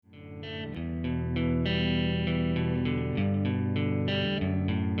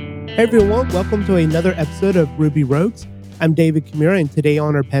Hey everyone, welcome to another episode of Ruby Rogues. I'm David Kimura, and today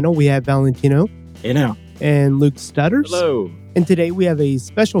on our panel we have Valentino. Hey now. And Luke Stutters. Hello. And today we have a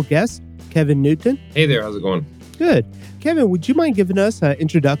special guest, Kevin Newton. Hey there, how's it going? Good. Kevin, would you mind giving us an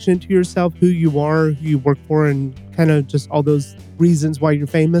introduction to yourself, who you are, who you work for, and kind of just all those reasons why you're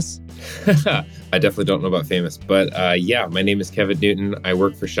famous? I definitely don't know about famous, but my name is Kevin Newton. I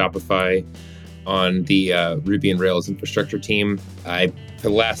work for Shopify on the Ruby and Rails infrastructure team. For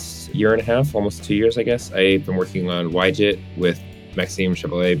the last year and a half, almost 2 years, I guess, I've been working on YJIT with Maxime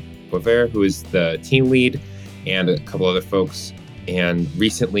Chevalier-Poivert, who is the team lead, and a couple other folks. And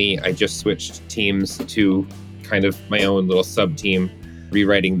recently, I just switched teams to kind of my own little sub-team,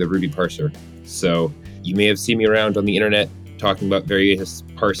 rewriting the Ruby parser. So you may have seen me around on the internet talking about various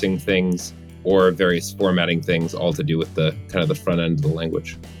parsing things or various formatting things, all to do with the kind of the front end of the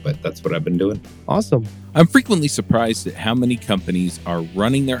language. But that's what I've been doing. Awesome. I'm frequently surprised at how many companies are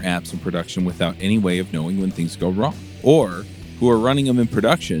running their apps in production without any way of knowing when things go wrong, or who are running them in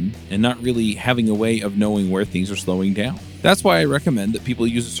production and not really having a way of knowing where things are slowing down. That's why I recommend that people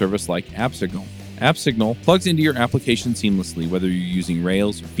use a service like AppSignal. AppSignal plugs into your application seamlessly, whether you're using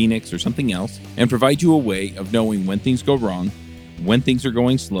Rails or Phoenix or something else, and provides you a way of knowing when things go wrong, when things are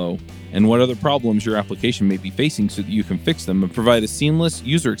going slow, and what other problems your application may be facing so that you can fix them and provide a seamless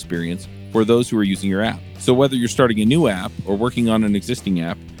user experience for those who are using your app. So whether you're starting a new app or working on an existing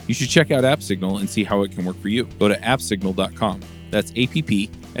app, you should check out AppSignal and see how it can work for you. Go to appsignal.com. That's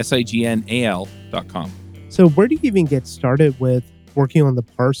AppSignal.com. So where do you even get started with working on the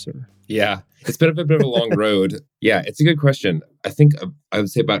parser? Yeah, it's been a bit of a long road. Yeah, it's a good question. I think I would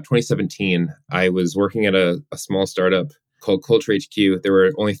say about 2017, I was working at a small startup called Culture HQ. There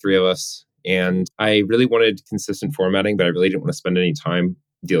were only 3 of us, and I really wanted consistent formatting, but I really didn't want to spend any time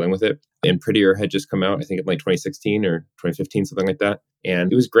dealing with it. And Prettier had just come out, I think in like 2016 or 2015, something like that.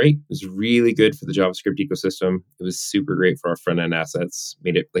 And it was great. It was really good for the JavaScript ecosystem. It was super great for our front-end assets,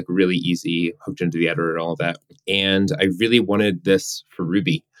 made it like really easy, hooked into the editor and all of that. And I really wanted this for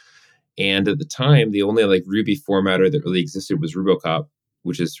Ruby. And at the time, the only like Ruby formatter that really existed was Rubocop,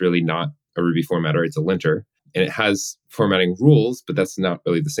 which is really not a Ruby formatter. It's a linter. And it has formatting rules, but that's not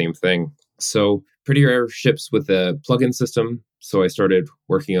really the same thing. So Prettier ships with a plugin system. So I started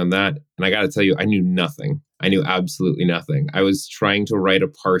working on that. And I got to tell you, I knew nothing. I knew absolutely nothing. I was trying to write a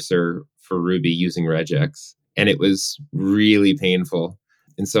parser for Ruby using regex, and it was really painful.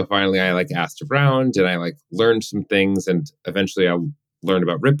 And so finally I asked around and I learned some things, and eventually I learned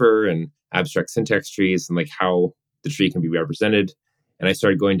about Ripper and abstract syntax trees and how the tree can be represented. And I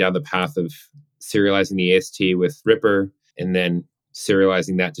started going down the path of serializing the AST with Ripper, and then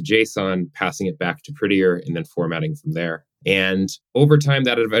serializing that to JSON, passing it back to Prettier, and then formatting from there. And over time,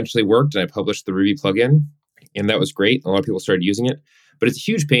 that eventually worked, and I published the Ruby plugin, and that was great. A lot of people started using it, but it's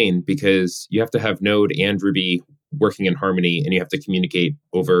a huge pain because you have to have Node and Ruby working in harmony, and you have to communicate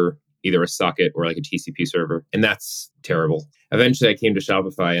over either a socket or a TCP server, and that's terrible. Eventually, I came to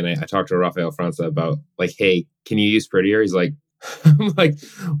Shopify, and I talked to Rafael França about hey, can you use Prettier? He's like, I'm like,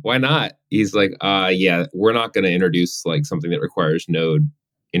 why not? He's like, yeah, we're not going to introduce something that requires Node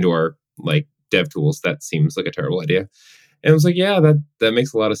into our dev tools. That seems like a terrible idea. And I was like, yeah, that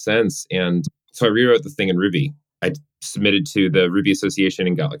makes a lot of sense. And so I rewrote the thing in Ruby. I submitted to the Ruby Association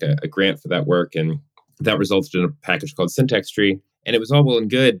and got a grant for that work. And that resulted in a package called Syntax Tree. And it was all well and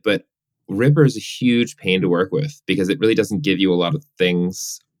good, but Ripper is a huge pain to work with because it really doesn't give you a lot of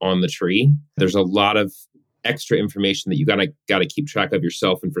things on the tree. There's a lot of extra information that you gotta keep track of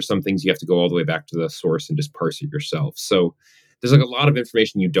yourself. And for some things, you have to go all the way back to the source and just parse it yourself. So there's a lot of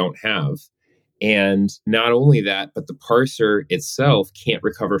information you don't have. And not only that, but the parser itself can't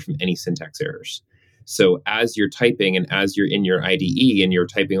recover from any syntax errors. So as you're typing and as you're in your IDE and you're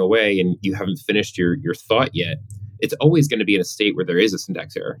typing away and you haven't finished your thought yet, it's always going to be in a state where there is a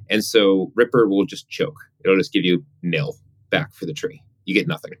syntax error. And so Ripper will just choke. It'll just give you nil back for the tree. You get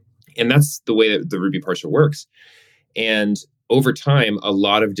nothing. And that's the way that the Ruby parser works. And over time, a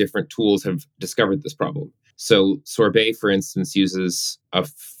lot of different tools have discovered this problem. So Sorbet, for instance, uses a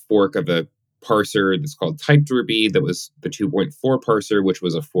fork of a parser that's called Typed Ruby that was the 2.4 parser, which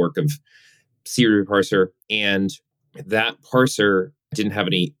was a fork of C-Ruby parser. And that parser didn't have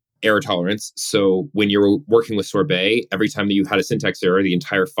any error tolerance. So when you were working with Sorbet, every time that you had a syntax error, the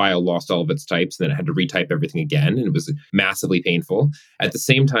entire file lost all of its types, and then it had to retype everything again, and it was massively painful. At the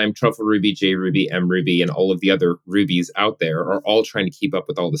same time, Truffle Ruby, JRuby, MRuby, and all of the other Rubies out there are all trying to keep up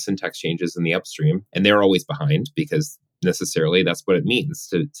with all the syntax changes in the upstream, and they're always behind because necessarily that's what it means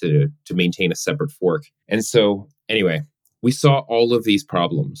to maintain a separate fork. And so anyway, we saw all of these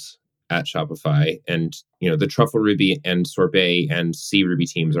problems at Shopify, and the Truffle Ruby and Sorbet and C Ruby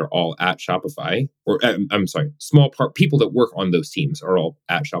teams are all at Shopify. Or I'm sorry, people that work on those teams are all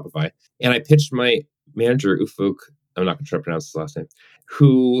at Shopify. And I pitched my manager Ufuk. I'm not going to try to pronounce his last name.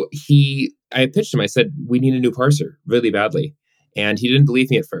 I pitched him. I said, we need a new parser really badly, and he didn't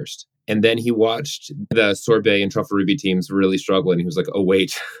believe me at first. And then he watched the Sorbet and Truffle Ruby teams really struggle, and he was like, oh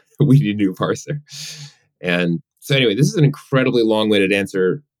wait, we need a new parser. And so anyway, this is an incredibly long-winded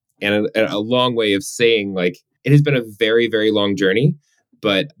answer and a long way of saying, like, it has been a very, very long journey,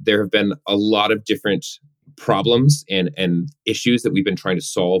 but there have been a lot of different problems and issues that we've been trying to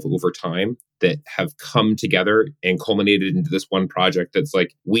solve over time that have come together and culminated into this one project that's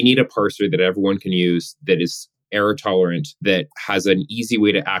like, we need a parser that everyone can use, that is error tolerant, that has an easy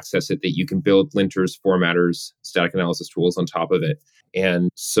way to access it, that you can build linters, formatters, static analysis tools on top of it. And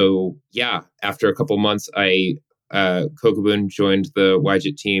so, yeah, after a couple months, Kokoboon joined the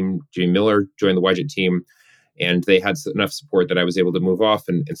Wijit team, Jimmy Miller joined the Wijit team, and they had enough support that I was able to move off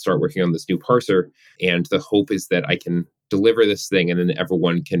and start working on this new parser. And the hope is that I can deliver this thing, and then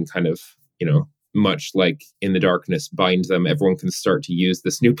everyone can kind of, much like In the Darkness, bind them. Everyone can start to use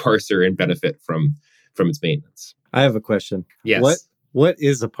this new parser and benefit from its maintenance. I have a question. Yes. What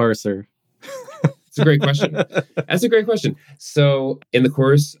is a parser? It's a great question. That's a great question. So in the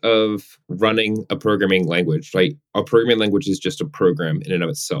course of running a programming language, right? A programming language is just a program in and of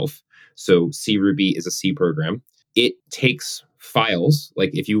itself. So C Ruby is a C program. It takes files.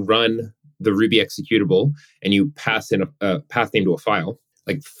 Like if you run the Ruby executable and you pass in a path name to a file,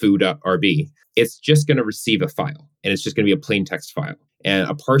 like foo.rb, it's just going to receive a file, and it's just going to be a plain text file. And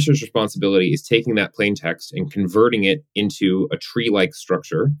a parser's responsibility is taking that plain text and converting it into a tree-like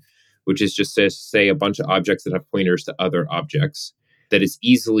structure, which is just to say a bunch of objects that have pointers to other objects that is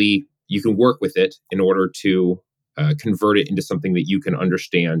easily, you can work with it in order to convert it into something that you can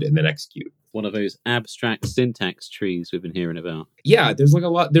understand and then execute. One of those abstract syntax trees we've been hearing about. Yeah, there's a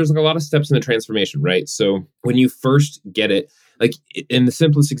lot of steps in the transformation, right? So when you first get it, like in the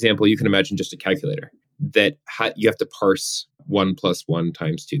simplest example, you can imagine just a calculator that you have to parse 1 + 1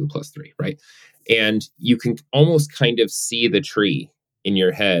 × 2 + 3, right? And you can almost kind of see the tree in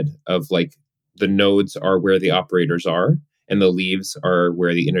your head of like the nodes are where the operators are and the leaves are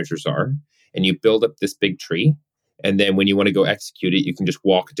where the integers are. And you build up this big tree. And then when you want to go execute it, you can just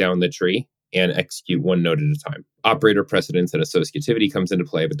walk down the tree and execute one node at a time. Operator precedence and associativity comes into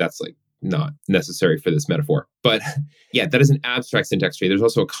play, but that's like not necessary for this metaphor. But yeah, that is an abstract syntax tree. There's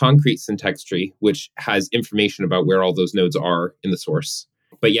also a concrete syntax tree, which has information about where all those nodes are in the source.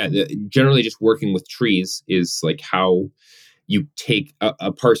 But yeah, generally just working with trees is like how you take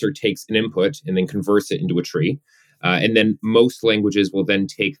a parser takes an input and then converts it into a tree. And then most languages will then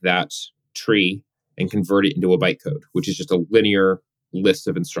take that tree and convert it into a bytecode, which is just a linear list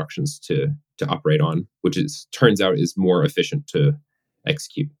of instructions to operate on, which turns out is more efficient to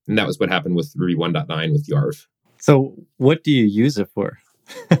execute. And that was what happened with Ruby 1.9 with Yarv. So what do you use it for?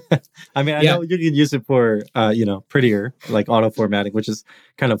 I mean, I know you can use it for, prettier, like auto formatting, which is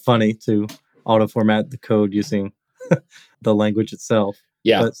kind of funny to auto format the code using the language itself.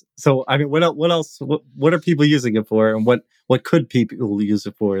 Yeah. But, so, I mean, what else? What are people using it for, and what could people use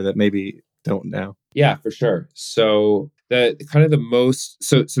it for that maybe don't now? Yeah, for sure. So so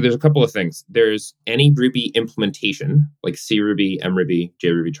there's a couple of things. There's any Ruby implementation, like C Ruby, M Ruby, J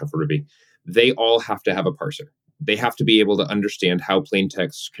Ruby, Truffle Ruby. They all have to have a parser. They have to be able to understand how plain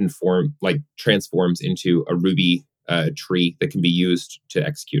text transforms into a Ruby tree that can be used to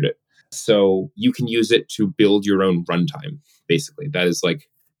execute it. So you can use it to build your own runtime, basically. That is like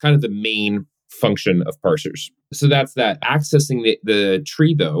kind of the main function of parsers. So that's that. Accessing the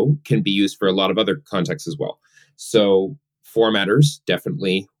tree, though, can be used for a lot of other contexts as well. So formatters,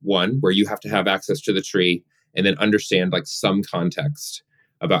 definitely one, where you have to have access to the tree and then understand like some context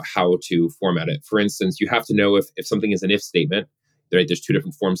about how to format it. For instance, you have to know if something is an if statement. There's two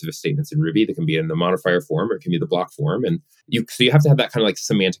different forms of if statements in Ruby. They can be in the modifier form or it can be the block form. And so you have to have that kind of like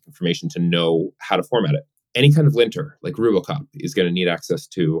semantic information to know how to format it. Any kind of linter, like Rubocop, is going to need access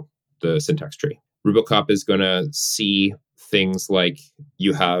to the syntax tree. Rubocop is going to see things like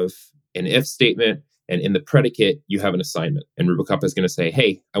you have an if statement, and in the predicate, you have an assignment. And Rubocop is going to say,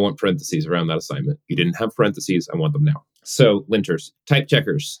 hey, I want parentheses around that assignment. You didn't have parentheses. I want them now. So linters, type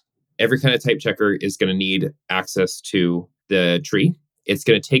checkers. Every kind of type checker is going to need access to the tree. It's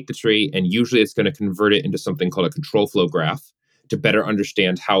going to take the tree, and usually it's going to convert it into something called a control flow graph to better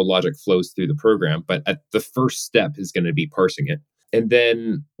understand how logic flows through the program. But at the first step is going to be parsing it. And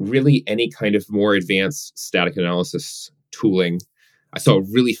then really any kind of more advanced static analysis tooling. I saw a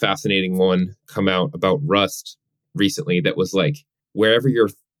really fascinating one come out about Rust recently that was like, wherever your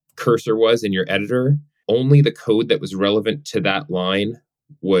cursor was in your editor, only the code that was relevant to that line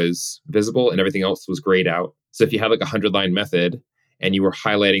was visible and everything else was grayed out. So if you had like a 100-line method and you were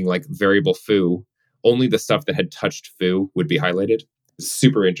highlighting like variable foo, only the stuff that had touched foo would be highlighted.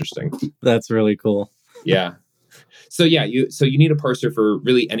 Super interesting. That's really cool. Yeah. So yeah, you need a parser for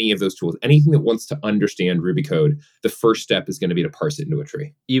really any of those tools. Anything that wants to understand Ruby code, the first step is going to be to parse it into a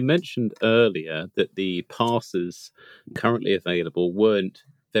tree. You mentioned earlier that the parsers currently available weren't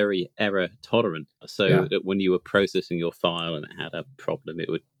very error tolerant, so that when you were processing your file and it had a problem, it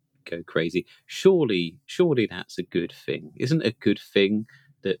would go crazy. Surely that's a good thing. Isn't it a good thing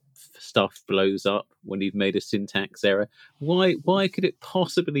that stuff blows up when you've made a syntax error? Why could it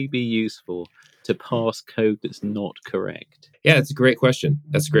possibly be useful to parse code that's not correct? Yeah, that's a great question.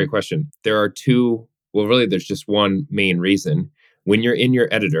 There are two, well, really, there's just one main reason. When you're in your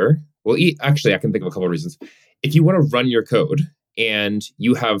editor, actually, I can think of a couple of reasons. If you want to run your code and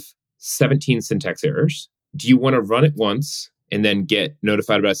you have 17 syntax errors, do you want to run it once and then get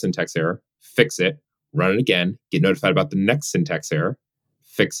notified about a syntax error, fix it, run it again, get notified about the next syntax error,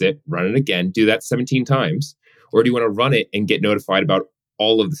 fix it, run it again, do that 17 times? Or do you want to run it and get notified about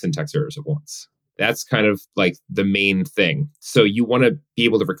all of the syntax errors at once? That's kind of like the main thing. So you want to be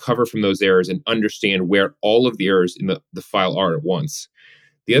able to recover from those errors and understand where all of the errors in the file are at once.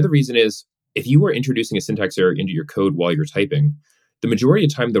 The other reason is if you are introducing a syntax error into your code while you're typing, the majority of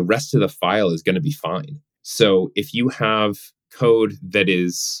the time, the rest of the file is going to be fine. So if you have code that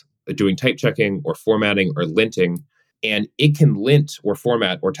is doing type checking or formatting or linting, and it can lint or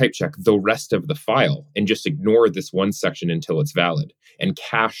format or type check the rest of the file and just ignore this one section until it's valid and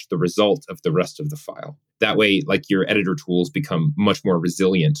cache the result of the rest of the file. That way, like your editor tools become much more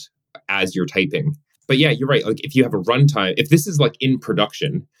resilient as you're typing. But yeah, you're right. Like if you have a runtime, if this is like in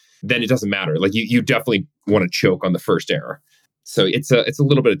production, then it doesn't matter. Like you definitely want to choke on the first error. So it's a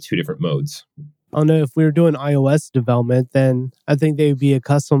little bit of two different modes. I don't know if we were doing iOS development, then I think they would be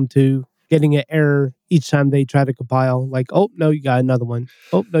accustomed to getting an error each time they try to compile. Like, oh, no, you got another one.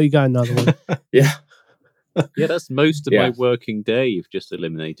 Oh, no, you got another one. Yeah. Yeah, that's most of my working day you've just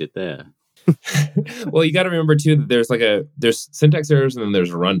eliminated there. Well, you got to remember, too, that there's syntax errors and then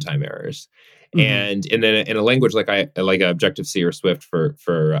there's runtime errors. Mm-hmm. And then in a language like Objective-C or Swift for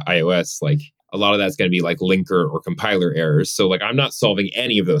iOS, like a lot of that's going to be like linker or compiler errors. So like I'm not solving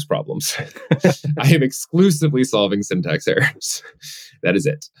any of those problems. I am exclusively solving syntax errors. That is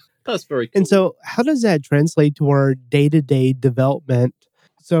it. That's very cool. And so how does that translate to our day-to-day development?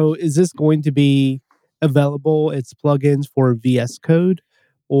 So is this going to be available as plugins for VS Code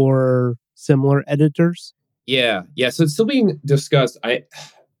or similar editors? Yeah. So it's still being discussed.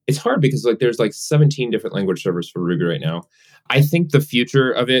 It's hard because like there's like 17 different language servers for Ruby right now. I think the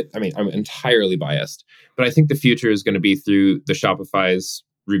future of it, I mean, I'm entirely biased, but I think the future is going to be through the Shopify's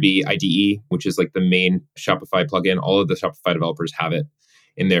Ruby IDE, which is like the main Shopify plugin. All of the Shopify developers have it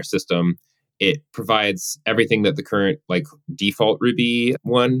in their system. It provides everything that the current like default Ruby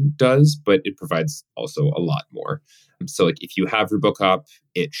one does, but it provides also a lot more. So like if you have Rubocop,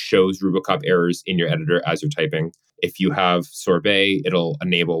 it shows Rubocop errors in your editor as you're typing. If you have Sorbet, it'll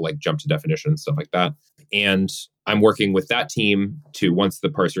enable like jump to definition, stuff like that. And I'm working with that team to, once the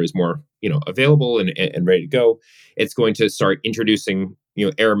parser is more, available and ready to go, it's going to start introducing,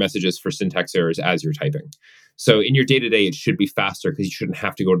 error messages for syntax errors as you're typing. So in your day-to-day, it should be faster because you shouldn't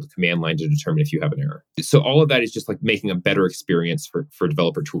have to go to the command line to determine if you have an error. So all of that is just like making a better experience for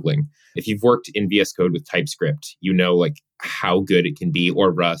developer tooling. If you've worked in VS Code with TypeScript, you know like how good it can be,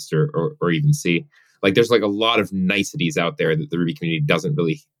 or Rust or even C. Like there's like a lot of niceties out there that the Ruby community doesn't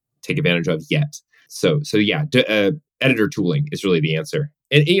really take advantage of yet. So yeah, editor tooling is really the answer.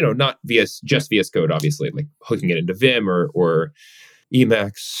 And not just VS Code, obviously, like hooking it into Vim or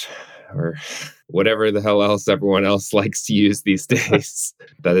Emacs or whatever the hell else everyone else likes to use these days.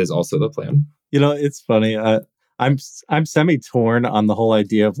 That is also the plan. It's funny. I'm semi-torn on the whole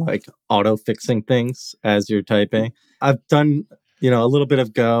idea of like auto-fixing things as you're typing. I've done, a little bit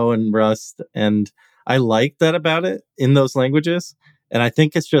of Go and Rust, and I like that about it in those languages. And I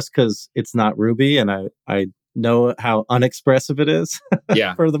think it's just because it's not Ruby, and I know how unexpressive it is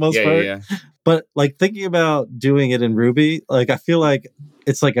for the most part. Yeah. But like thinking about doing it in Ruby, like I feel like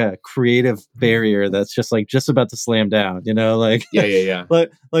it's like a creative barrier that's just about to slam down, like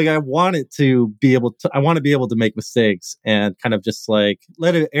But like I want to be able to make mistakes and kind of just like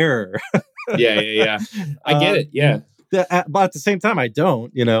let it error. Yeah. I get it. Yeah. But at the same time, I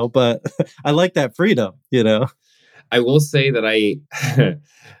don't, but I like that freedom, I will say that I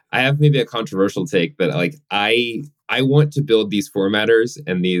have maybe a controversial take that like I want to build these formatters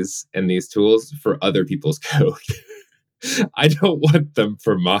and these tools for other people's code. I don't want them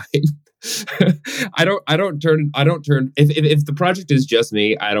for mine. I don't turn if the project is just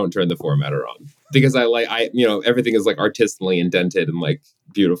me, I don't turn the formatter on because everything is like artistically indented and like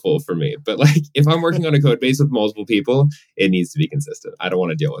beautiful for me. But like if I'm working on a code base with multiple people, it needs to be consistent. I don't want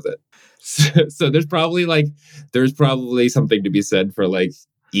to deal with it. So there's probably something to be said for like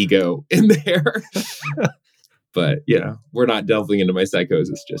ego in there. But we're not delving into my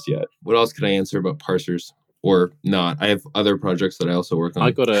psychosis just yet. What else can I answer about parsers? Or not? I have other projects that I also work on. I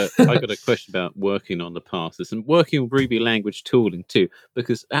got a question about working on the parsers and working with Ruby language tooling too,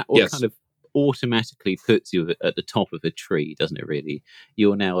 because that all kind of automatically puts you at the top of a tree, doesn't it? Really,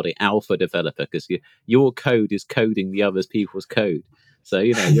 you're now the alpha developer because your code is coding the other people's code. So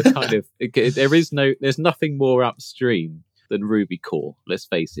you're kind of there's nothing more upstream than Ruby core. Let's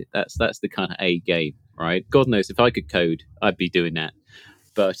face it, that's the kind of A game, right? God knows if I could code, I'd be doing that,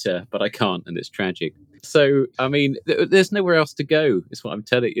 but I can't, and it's tragic. So, I mean, there's nowhere else to go, is what I'm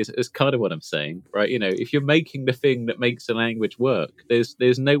telling you. It's kind of what I'm saying, right? If you're making the thing that makes the language work,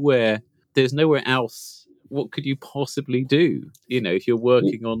 there's nowhere else. What could you possibly do? If you're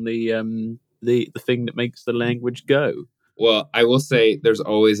working on the thing that makes the language go. Well, I will say there's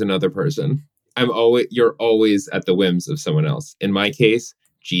always another person. You're always at the whims of someone else. In my case,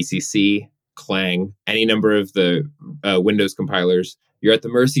 GCC, Clang, any number of the Windows compilers. You're at the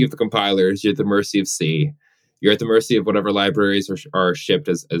mercy of the compilers. You're at the mercy of C. You're at the mercy of whatever libraries are shipped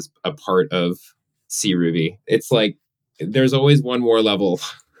as a part of C Ruby. It's like there's always one more level.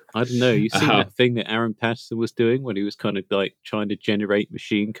 I don't know. You seen that thing that Aaron Patterson was doing when he was kind of like trying to generate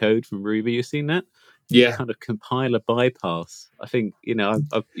machine code from Ruby? You seen that? Yeah. Kind of compiler bypass. I think, you've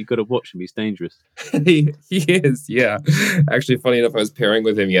got to watch him. He's dangerous. He is, yeah. Actually, funny enough, I was pairing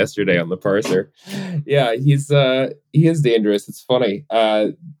with him yesterday on the parser. Yeah, he is dangerous. It's funny.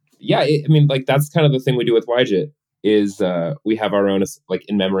 That's kind of the thing we do with YJIT is we have our own like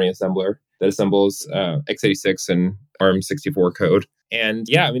in-memory assembler that assembles x86 and ARM64 code. And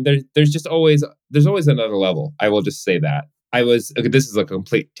there's always another level. I will just say that. This is a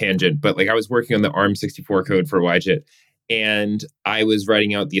complete tangent, but like I was working on the ARM64 code for YJIT, and I was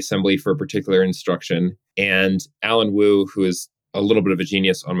writing out the assembly for a particular instruction. And Alan Wu, who is a little bit of a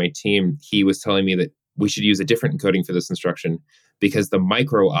genius on my team, he was telling me that we should use a different encoding for this instruction because the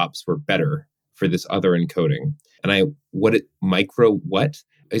micro ops were better for this other encoding. And what?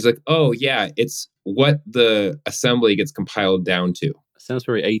 He's like, oh yeah, it's what the assembly gets compiled down to. Sounds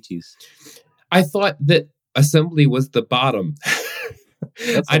very 80s. I thought that assembly was the bottom.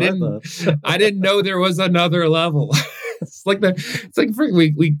 I didn't know there was another level.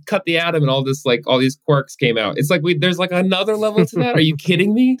 we cut the atom and all this, like all these quarks came out. It's like there's like another level to that. Are you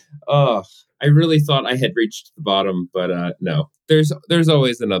kidding me? Oh, I really thought I had reached the bottom, but no. There's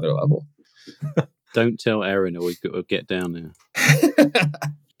always another level. Don't tell Aaron or we'll get down there.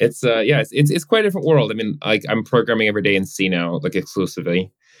 It's quite a different world. I mean, like I'm programming every day in C now, like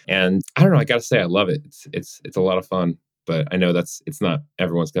exclusively. And I don't know, I got to say, I love it. It's a lot of fun, but I know it's not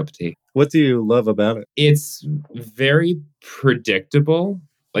everyone's cup of tea. What do you love about it? It's very predictable.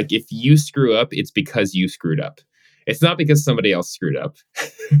 Like if you screw up, it's because you screwed up. It's not because somebody else screwed up.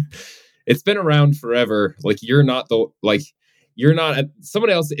 It's been around forever. Like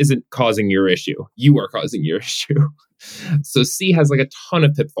somebody else isn't causing your issue. You are causing your issue. So C has like a ton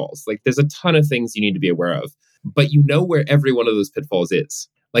of pitfalls. Like there's a ton of things you need to be aware of, but you know where every one of those pitfalls is.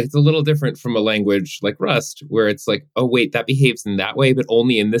 Like it's a little different from a language like Rust, where it's like, oh wait, that behaves in that way, but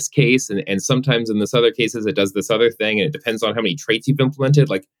only in this case. And sometimes in this other cases, it does this other thing. And it depends on how many traits you've implemented.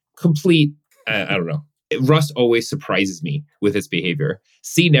 Like complete, I don't know. Rust always surprises me with its behavior.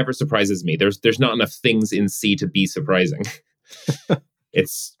 C never surprises me. There's not enough things in C to be surprising. It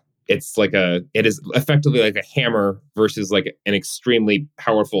is effectively like a hammer versus like an extremely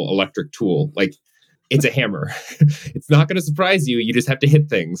powerful electric tool. Like it's a hammer. It's not going to surprise you. You just have to hit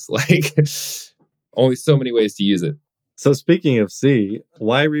things. Like only so many ways to use it. So speaking of C,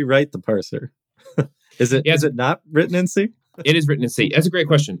 why rewrite the parser? Is it not written in C? It is written in C. That's a great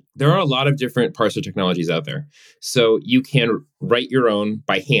question. There are a lot of different parser technologies out there. So you can write your own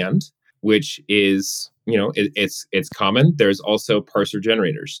by hand, which is, it's common. There's also parser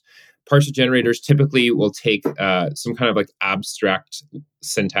generators. Parser generators typically will take some kind of like abstract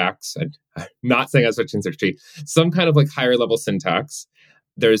syntax. I'm not saying that's what syntax tree. Some kind of like higher level syntax.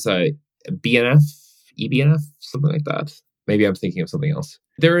 There's a BNF, eBNF, something like that. Maybe I'm thinking of something else.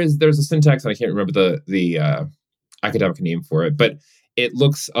 There's a syntax, and I can't remember the academic name for it, but it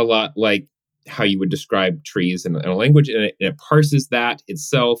looks a lot like how you would describe trees in a language, and it parses that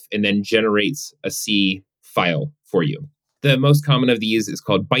itself and then generates a C file for you. The most common of these is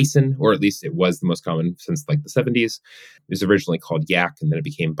called Bison, or at least it was the most common since like the 70s. It was originally called Yak, and then it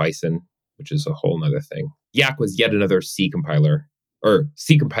became Bison, which is a whole nother thing. Yak was yet another C compiler, or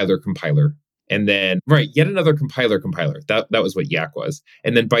C compiler. And then, yet another compiler. That was what Yak was.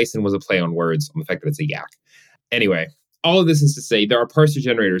 And then Bison was a play on words on the fact that it's a Yak. Anyway, all of this is to say there are parser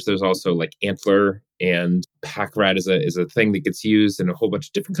generators. There's also like Antler, and PackRat is a thing that gets used, and a whole bunch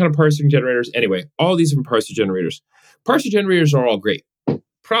of different kind of parsing generators. Anyway, all these different parser generators. Parser generators are all great.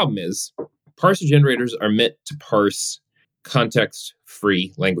 Problem is, parser generators are meant to parse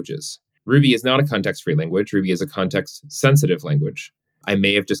context-free languages. Ruby is not a context-free language. Ruby is a context-sensitive language. I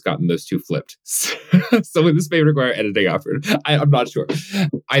may have just gotten those two flipped. So this may require editing after. I'm not sure.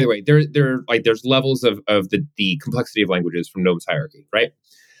 Either way, there's levels of the complexity of languages from GNOME's hierarchy, right?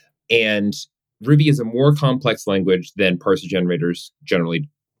 And Ruby is a more complex language than parser generators generally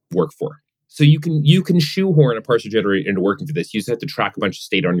work for. So you can shoehorn a parser generator into working for this. You just have to track a bunch of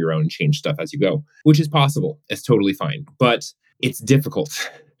state on your own and change stuff as you go, which is possible. It's totally fine, but it's difficult.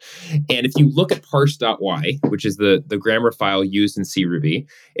 And if you look at parse.y, which is the grammar file used in CRuby,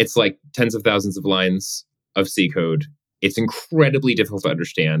 it's like tens of thousands of lines of C code. It's incredibly difficult to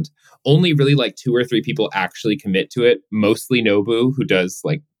understand. Only really like 2 or 3 people actually commit to it, mostly Nobu, who does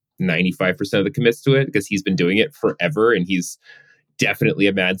like 95% of the commits to it because he's been doing it forever and he's definitely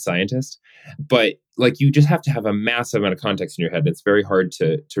a mad scientist. But like you just have to have a massive amount of context in your head. And it's very hard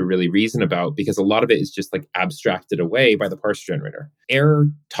to really reason about because a lot of it is just like abstracted away by the parser generator. Error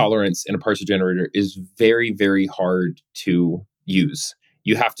tolerance in a parser generator is very, very hard to use.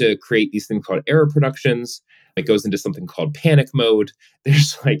 You have to create these things called error productions. It goes into something called panic mode.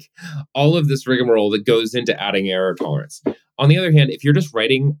 There's like all of this rigmarole that goes into adding error tolerance. On the other hand, if you're just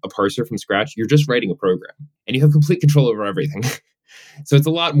writing a parser from scratch, you're just writing a program and you have complete control over everything. So it's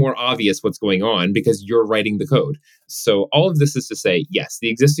a lot more obvious what's going on because you're writing the code. So all of this is to say, yes, the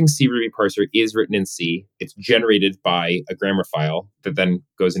existing CRuby parser is written in C. It's generated by a grammar file that then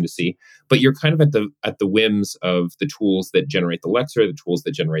goes into C. But you're kind of at the whims of the tools that generate the lexer, the tools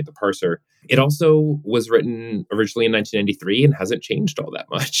that generate the parser. It also was written originally in 1993 and hasn't changed all that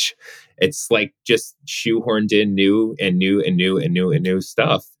much. It's like just shoehorned in new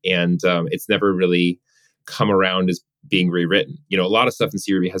stuff. And it's never really come around as being rewritten. You know, a lot of stuff in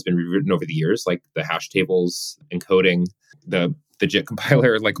CRuby has been rewritten over the years, like the hash tables, encoding, the JIT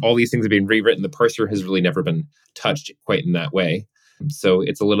compiler, like all these things have been rewritten. The parser has really never been touched quite in that way. So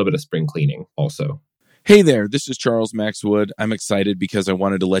it's a little bit of spring cleaning also. Hey there, this is Charles Max Wood. I'm excited because I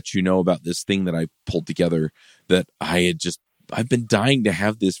wanted to let you know about this thing that I pulled together that I've been dying to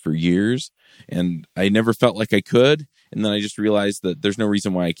have this for years and I never felt like I could. And then I just realized that there's no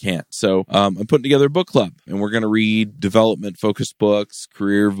reason why I can't. So I'm putting together a book club and we're going to read development focused books,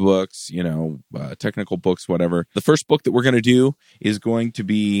 career books, technical books, whatever. The first book that we're going to do is going to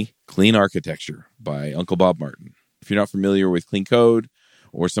be Clean Architecture by Uncle Bob Martin. If you're not familiar with Clean Code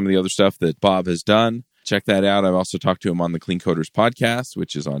or some of the other stuff that Bob has done, check that out. I've also talked to him on the Clean Coders podcast,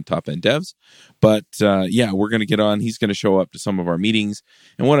 which is on Top End Devs. But we're going to get on. He's going to show up to some of our meetings.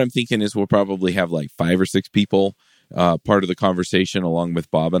 And what I'm thinking is we'll probably have like 5 or 6 people part of the conversation along with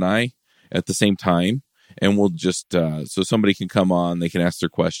Bob and I at the same time. And we'll just, so somebody can come on, they can ask their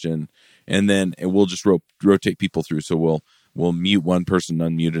question, and then we'll just rotate people through. So we'll mute one person,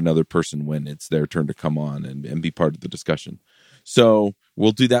 unmute another person when it's their turn to come on and be part of the discussion. So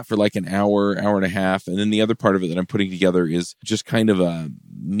we'll do that for like an hour and a half. And then the other part of it that I'm putting together is just kind of a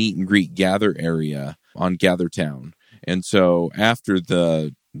meet and greet gather area on GatherTown. And so after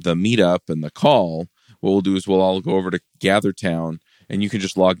the meetup and the call, what we'll do is we'll all go over to GatherTown and you can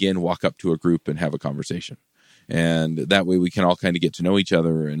just log in, walk up to a group and have a conversation. And that way we can all kind of get to know each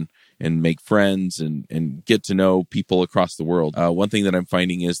other and make friends and get to know people across the world. One thing that I'm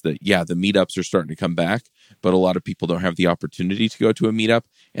finding is that, the meetups are starting to come back, but a lot of people don't have the opportunity to go to a meetup.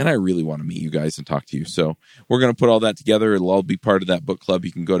 And I really want to meet you guys and talk to you. So we're going to put all that together. It'll all be part of that book club.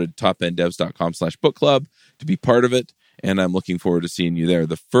 You can go to topenddevs.com/book club to be part of it. And I'm looking forward to seeing you there.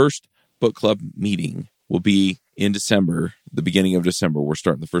 The first book club meeting will be in December, the beginning of December. We're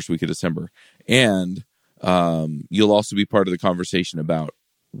starting the first week of December. And you'll also be part of the conversation about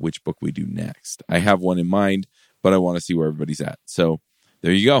which book we do next. I have one in mind, but I want to see where everybody's at. So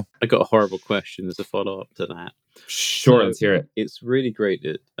there you go. I got a horrible question as a follow-up to that. Sure, let's hear it. It's really great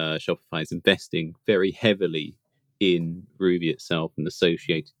that Shopify is investing very heavily in Ruby itself and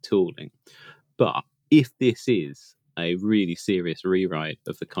associated tooling. But if this is a really serious rewrite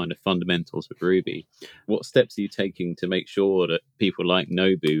of the kind of fundamentals of Ruby, what steps are you taking to make sure that people like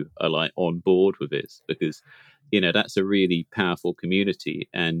Nobu are like on board with this? Because, that's a really powerful community.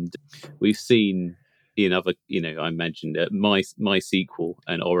 And we've seen in other, I mentioned MySQL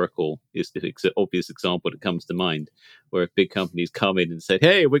and Oracle is the obvious example that comes to mind, where big companies come in and say,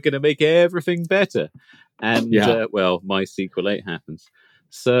 "Hey, we're going to make everything better," and MySQL 8 happens.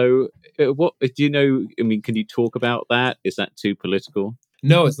 So, what do you know? I mean, can you talk about that? Is that too political?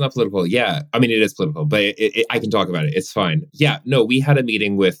 No, it's not political. Yeah, I mean, it is political, but I can talk about it. It's fine. Yeah, no, we had a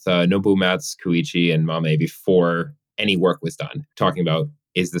meeting with Nobuo Matsu, Koichi, and Mame before any work was done, talking about,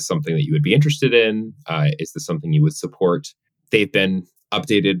 is this something that you would be interested in? Is this something you would support? They've been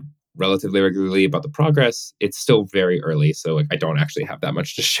updated relatively regularly about the progress. It's still very early, so I don't actually have that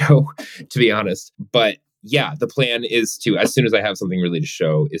much to show, to be honest. But yeah, the plan is to, as soon as I have something really to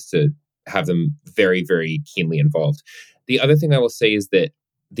show, is to have them very, very keenly involved. The other thing I will say is that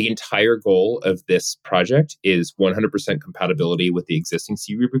the entire goal of this project is 100% compatibility with the existing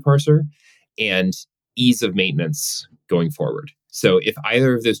C-Ruby parser and ease of maintenance going forward. So if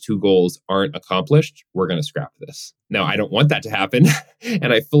either of those two goals aren't accomplished, we're going to scrap this. Now, I don't want that to happen,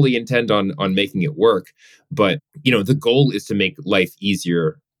 and I fully intend on making it work. But, the goal is to make life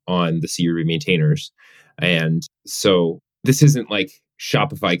easier on the C-Ruby maintainers. And so this isn't like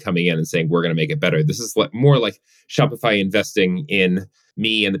Shopify coming in and saying, we're going to make it better. This is more like Shopify investing in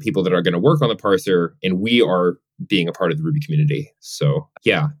me and the people that are going to work on the parser, and we are being a part of the Ruby community. So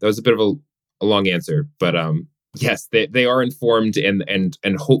yeah, that was a bit of a long answer, but yes, they are informed, and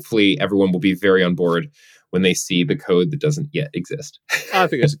hopefully everyone will be very on board when they see the code that doesn't yet exist. I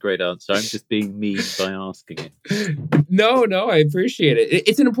think that's a great answer. I'm just being mean by asking it. No, I appreciate it.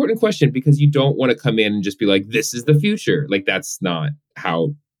 It's an important question because you don't want to come in and just be like, this is the future. Like, that's not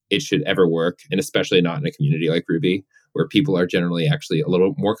how it should ever work. And especially not in a community like Ruby, where people are generally actually a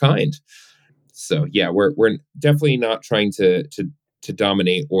little more kind. So yeah, we're definitely not trying to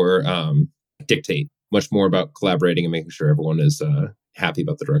dominate or dictate. Much more about collaborating and making sure everyone is happy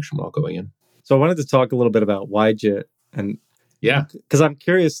about the direction we're all going in. So I wanted to talk a little bit about YJIT, and yeah, because I'm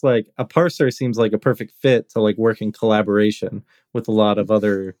curious, like a parser seems like a perfect fit to like work in collaboration with a lot of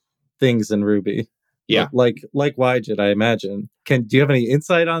other things in Ruby. Yeah, like YJIT, I imagine. Do you have any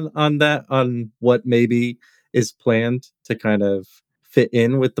insight on that, on what maybe is planned to kind of fit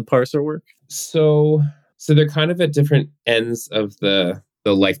in with the parser work? So they're kind of at different ends of the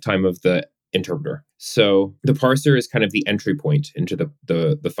lifetime of the interpreter. So the parser is kind of the entry point into the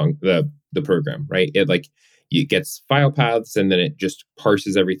program, right? It gets file paths, and then it just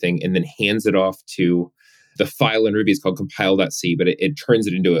parses everything and then hands it off to the file in Ruby. Is called compile.c, but it turns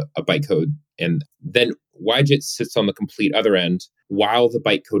it into a bytecode. And then YJIT sits on the complete other end. While the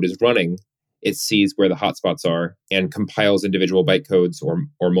bytecode is running, it sees where the hotspots are and compiles individual bytecodes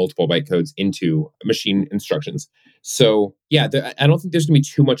or multiple bytecodes into machine instructions. So yeah, I don't think there's going to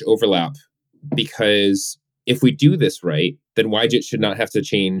be too much overlap, because if we do this right, then YJIT should not have to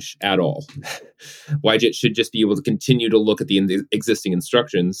change at all. YJIT should just be able to continue to look at the existing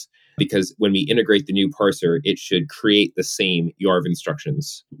instructions, because when we integrate the new parser, it should create the same YARV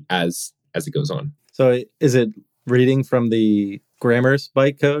instructions as it goes on. So is it reading from the grammar's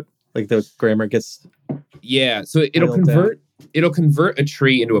bytecode? Like the grammar gets... Yeah, so it'll convert a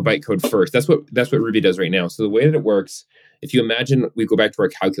tree into a bytecode first. That's what Ruby does right now. So the way that it works, if you imagine, we go back to our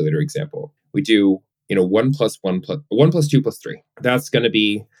calculator example. We do 1 plus 2 plus 3. It's going to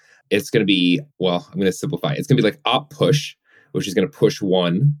be, well, I'm going to simplify. It's going to be like op push, which is going to push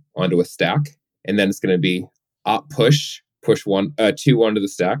 1 onto a stack. And then it's going to be op push 2 onto the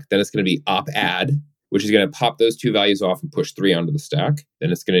stack. Then it's going to be op add, which is going to pop those two values off and push 3 onto the stack.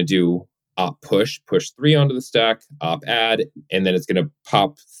 Then it's going to do op push 3 onto the stack, op add, and then it's going to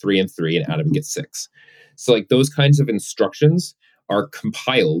pop 3 and 3 and Adam gets 6. So like those kinds of instructions are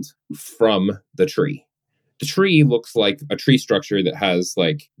compiled from the tree. The tree looks like a tree structure that has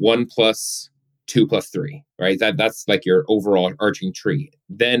like 1 plus 2 plus 3, right? That's like your overall arching tree.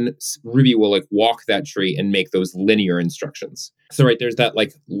 Then Ruby will like walk that tree and make those linear instructions. So right, there's that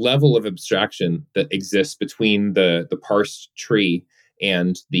like level of abstraction that exists between the parsed tree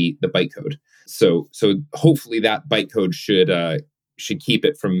and the bytecode. So hopefully that bytecode should keep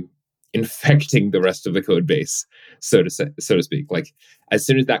it from infecting the rest of the code base, so to speak. Like as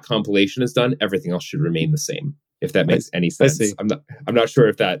soon as that compilation is done, everything else should remain the same. If that makes any sense. I'm not sure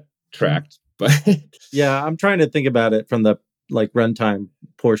if that tracked, but yeah, I'm trying to think about it from the like runtime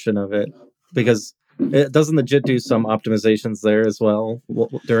portion of it, because doesn't the JIT do some optimizations there as well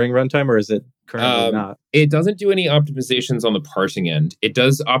during runtime, or is it currently not? It doesn't do any optimizations on the parsing end. It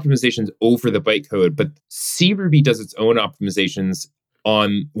does optimizations over the bytecode, but C-Ruby does its own optimizations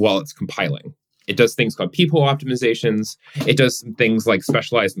while it's compiling. It does things called peephole optimizations. It does some things like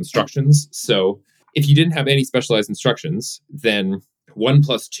specialized instructions. So if you didn't have any specialized instructions, then 1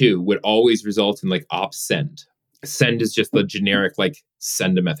 plus 2 would always result in like op send. Send is just the generic like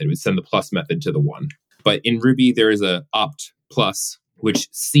send a method. It would send the plus method to the 1. But in Ruby, there is a opt plus, which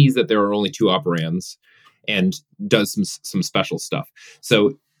sees that there are only 2 operands and does some special stuff.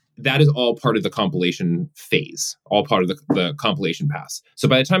 So that is all part of the compilation phase, all part of the compilation pass. So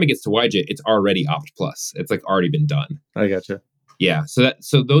by the time it gets to YJIT, it's already opt plus. It's like already been done. I gotcha. Yeah. So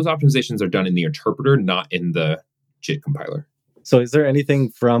those optimizations are done in the interpreter, not in the JIT compiler. So is there anything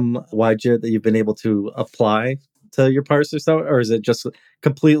from YJIT that you've been able to apply to your parser stuff, or is it just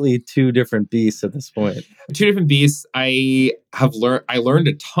completely 2 different beasts at this point? 2 different beasts. I learned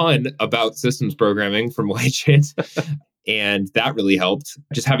a ton about systems programming from YJIT. And that really helped.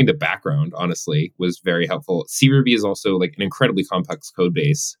 Just having the background, honestly, was very helpful. CRuby is also like an incredibly complex code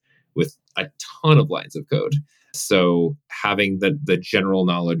base with a ton of lines of code. So having the general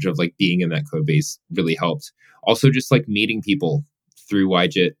knowledge of like being in that code base really helped. Also, just like meeting people through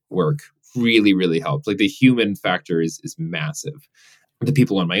YJIT work really, really helped. Like the human factor is massive. The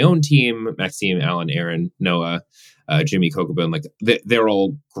people on my own team, Maxime, Alan, Aaron, Noah, Jimmy, Kokobun, like they're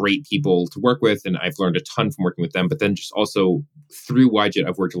all great people to work with. And I've learned a ton from working with them. But then just also through YJIT,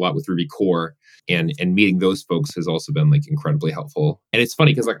 I've worked a lot with Ruby Core, and meeting those folks has also been like incredibly helpful. And it's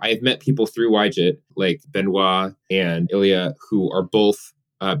funny because like I've met people through YJIT, like Benoit and Ilya, who are both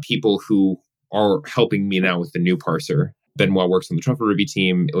people who are helping me now with the new parser. Benoit works on the Truffle Ruby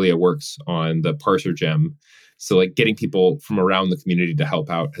team. Ilya works on the parser gem. So like getting people from around the community to help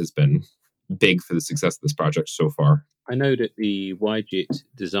out has been big for the success of this project so far. I know that the YJIT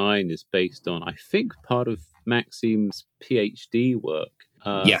design is based on, I think, part of Maxime's PhD work.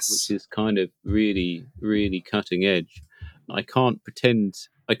 Yes. Which is kind of really, really cutting edge. I can't pretend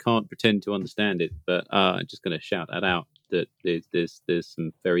to understand it, but I'm just going to shout that out, that there's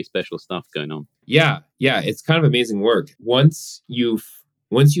some very special stuff going on. Yeah, it's kind of amazing work. Once you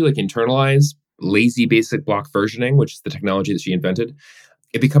like internalize lazy basic block versioning, which is the technology that she invented,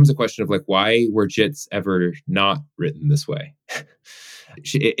 it becomes a question of like, why were JITs ever not written this way?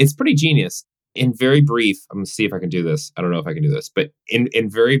 It's pretty genius. In very brief, I'm going to see if I can do this. I don't know if I can do this, but in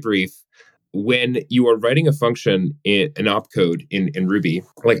very brief, when you are writing a function in an opcode in Ruby,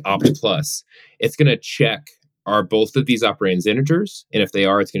 like opt plus, it's going to check, are both of these operands integers? And if they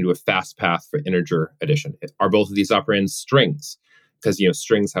are, it's going to do a fast path for integer addition. Are both of these operands strings? Because,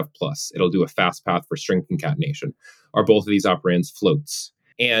 strings have plus. It'll do a fast path for string concatenation. Are both of these operands floats?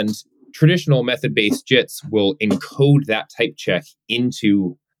 And traditional method-based JITs will encode that type check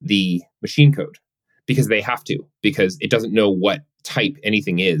into the machine code because they have to, because it doesn't know what type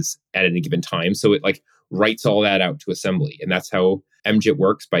anything is at any given time. So it like writes all that out to assembly. And that's how MJIT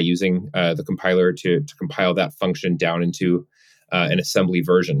works, by using the compiler to compile that function down into an assembly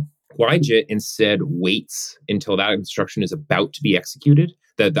version. YJIT instead waits until that instruction is about to be executed,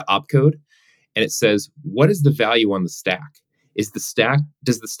 the opcode, and it says, what is the value on the stack? Does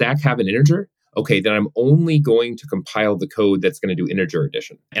the stack have an integer? Okay, then I'm only going to compile the code that's going to do integer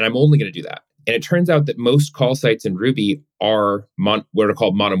addition. And I'm only going to do that. And it turns out that most call sites in Ruby are what are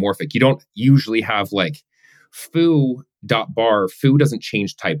called monomorphic. You don't usually have like foo.bar. Foo doesn't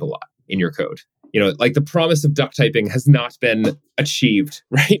change type a lot in your code. Like the promise of duck typing has not been achieved,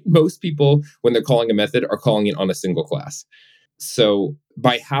 right? Most people, when they're calling a method, are calling it on a single class. So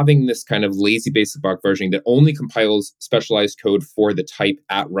by having this kind of lazy basic block versioning that only compiles specialized code for the type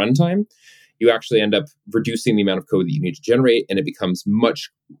at runtime, you actually end up reducing the amount of code that you need to generate, and it becomes much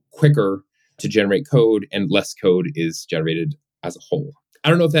quicker to generate code, and less code is generated as a whole. I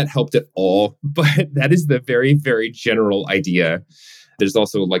don't know if that helped at all, but that is the very, very general idea. There's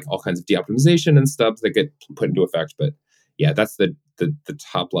also like all kinds of de-optimization and stubs that get put into effect. But yeah, that's the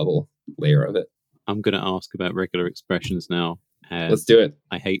top level layer of it. I'm going to ask about regular expressions now. Let's do it.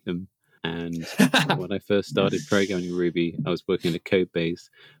 I hate them. And when I first started programming Ruby, I was working in a code base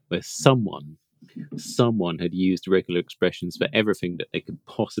where someone had used regular expressions for everything that they could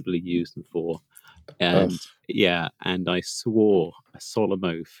possibly use them for. And and I swore a solemn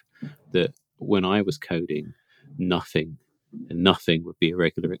oath that when I was coding, nothing would be a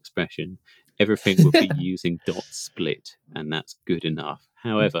regular expression. Everything would be using dot split, and that's good enough.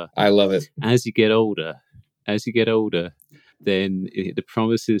 However, I love it. As you get older, then the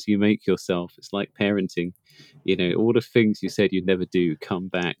promises you make yourself, it's like parenting. All the things you said you'd never do come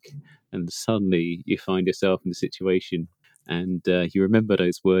back, and suddenly you find yourself in a situation, and you remember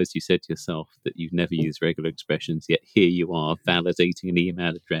those words you said to yourself that you've never used regular expressions, yet here you are validating an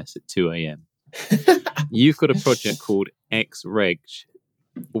email address at 2 a.m. You've got a project called XReg,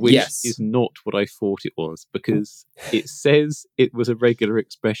 which is not what I thought it was, because it says it was a regular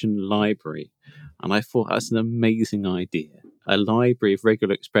expression library. And I thought that's an amazing idea. a library of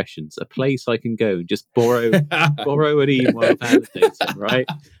regular expressions, a place I can go and just borrow an email validator, right?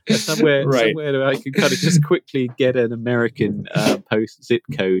 Somewhere where I can kind of just quickly get an American post zip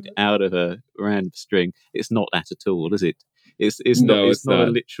code out of a random string. It's not that at all, is it? It's not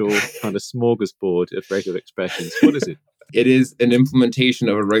a literal kind of smorgasbord of regular expressions. What is it? It is an implementation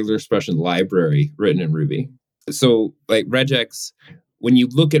of a regular expression library written in Ruby. So like regex, when you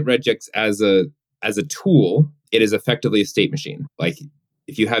look at regex as a tool, it is effectively a state machine. Like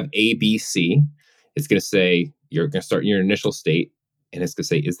if you have A, B, C, it's going to say, you're going to start in your initial state, and it's going to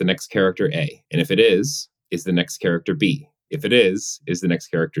say, is the next character A? And if it is the next character B? If it is the next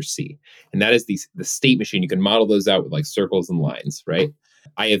character C? And that is the state machine. You can model those out with like circles and lines, right?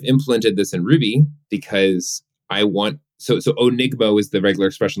 I have implemented this in Ruby because I want, so Onigmo is the regular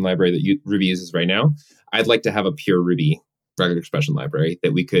expression library that Ruby uses right now. I'd like to have a pure Ruby regular expression library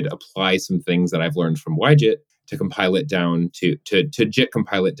that we could apply some things that I've learned from YJIT to compile it down to JIT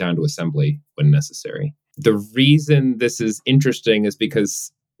compile it down to assembly when necessary. The reason this is interesting is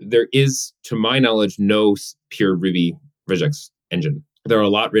because there is, to my knowledge, no pure Ruby regex engine. There are a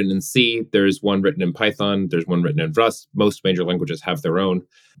lot written in C. There's one written in Python. There's one written in Rust. Most major languages have their own,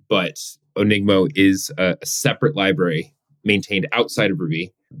 but Onigmo is a separate library maintained outside of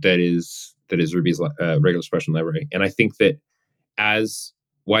Ruby that is Ruby's regular expression library. And I think that as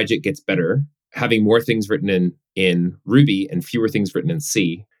YJIT gets better, having more things written in Ruby and fewer things written in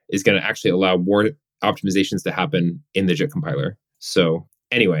C is going to actually allow more optimizations to happen in the JIT compiler. So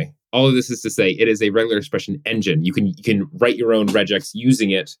anyway, all of this is to say it is a regular expression engine. You can write your own regex using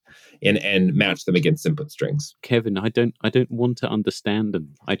it and match them against input strings. Kevin, I don't want to understand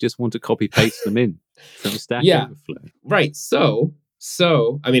them. I just want to copy paste them in from Stack Overflow. Right.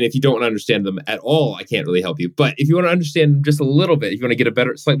 So, I mean, if you don't want to understand them at all, I can't really help you. But if you want to understand them just a little bit, if you want to get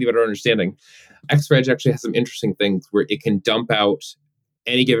a slightly better understanding, Xreg actually has some interesting things where it can dump out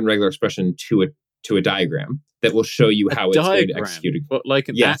any given regular expression to a diagram that will show you how it's going to execute it. What, like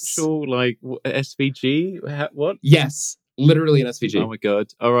an actual SVG? What? Yes, literally an SVG. Oh my god!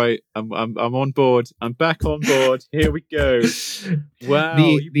 All right, I'm on board. I'm back on board. Here we go. Wow,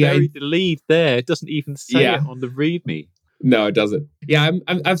 you buried the lead there. It doesn't even say it on the README. No, it doesn't. Yeah,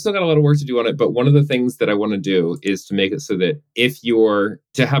 I've still got a lot of work to do on it, but one of the things that I want to do is to make it so that if you're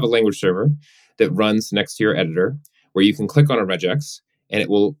to have a language server that runs next to your editor, where you can click on a regex and it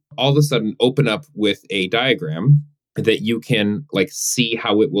will all of a sudden open up with a diagram that you can like see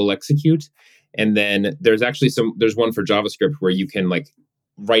how it will execute. And then there's one for JavaScript where you can like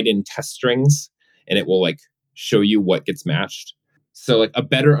write in test strings and it will like show you what gets matched. So like a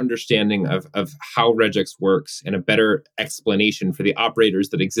better understanding of how regex works and a better explanation for the operators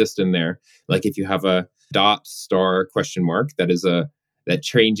that exist in there. Like if you have a dot star question mark, that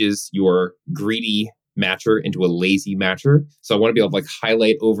changes your greedy matcher into a lazy matcher. So I want to be able to like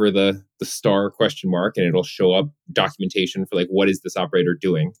highlight over the star question mark and it'll show up documentation for like, what is this operator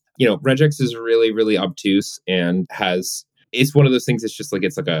doing? You know, regex is really, really obtuse and it's one of those things. It's just like,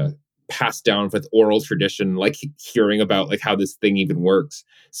 it's like a passed down with oral tradition, like hearing about like how this thing even works.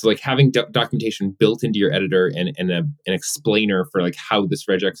 So like having documentation built into your editor and an explainer for like how this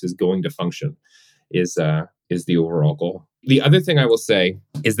regex is going to function is the overall goal. The other thing I will say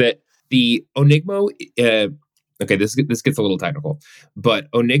is that the Onigmo, this gets a little technical,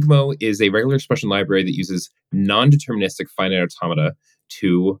 but Onigmo is a regular expression library that uses non-deterministic finite automata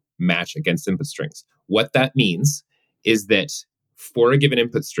to match against input strings. What that means is that for a given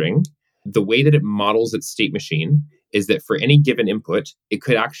input string, the way that it models its state machine is that for any given input, it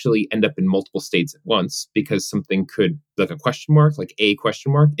could actually end up in multiple states at once because something could, like a question mark, like a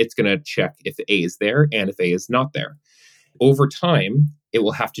question mark, it's going to check if A is there and if A is not there. Over time, it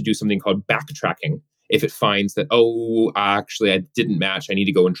will have to do something called backtracking if it finds that, actually, I didn't match. I need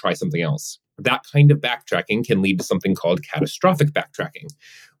to go and try something else. That kind of backtracking can lead to something called catastrophic backtracking,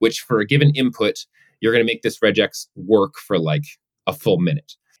 which for a given input, you're going to make this regex work for like a full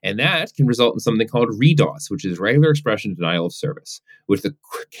minute. And that can result in something called REDOS, which is regular expression denial of service. With a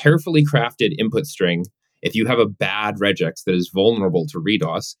carefully crafted input string, if you have a bad regex that is vulnerable to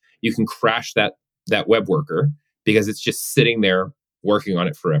REDOS, you can crash that web worker because it's just sitting there working on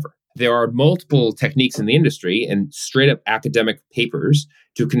it forever. There are multiple techniques in the industry and straight up academic papers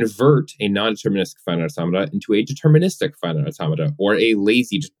to convert a non-deterministic finite automata into a deterministic finite automata or a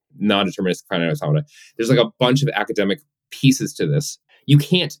lazy non-deterministic finite automata. There's like a bunch of academic pieces to this. You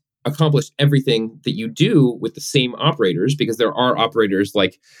can't accomplish everything that you do with the same operators because there are operators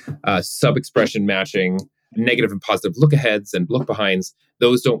like sub-expression matching, negative and positive look-aheads and look-behinds.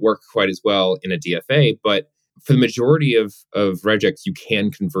 Those don't work quite as well in a DFA, but for the majority of regex, you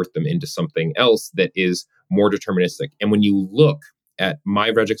can convert them into something else that is more deterministic. And when you look at my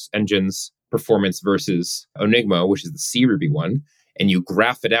regex engine's performance versus Onigma, which is the CRuby one, and you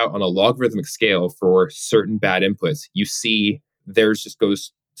graph it out on a logarithmic scale for certain bad inputs, you see theirs just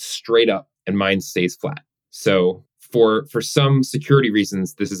goes straight up and mine stays flat. So for some security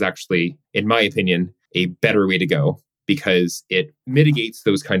reasons, this is actually, in my opinion, a better way to go, because it mitigates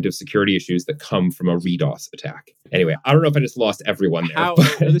those kind of security issues that come from a RDoS attack. Anyway, I don't know if I just lost everyone there.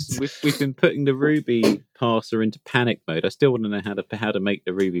 Listen, we've been putting the Ruby parser into panic mode. I still want to know how to make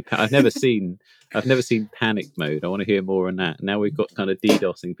the Ruby. I've never seen panic mode. I want to hear more on that. Now we've got kind of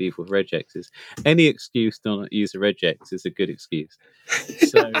DDoSing people with regexes. Any excuse to not use a regex is a good excuse.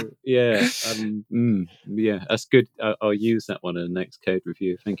 So yeah, that's good. I'll use that one in the next code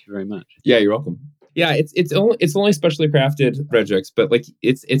review. Thank you very much. Yeah, you're welcome. Yeah, it's only specially crafted regex, but like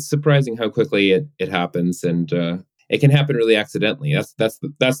it's surprising how quickly it happens, and it can happen really accidentally. That's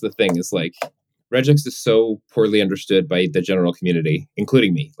the thing. Is like regex is so poorly understood by the general community,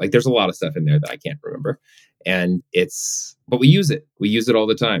 including me. Like there's a lot of stuff in there that I can't remember, but we use it. We use it all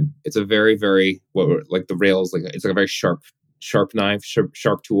the time. It's a very, very like the Rails, like it's like a very sharp knife,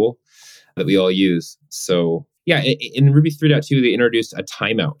 sharp tool that we all use. So yeah, in Ruby 3.2, they introduced a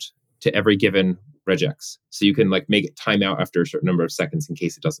timeout to every given regex, so you can like make it time out after a certain number of seconds in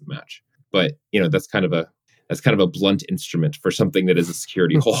case it doesn't match. But that's kind of a blunt instrument for something that is a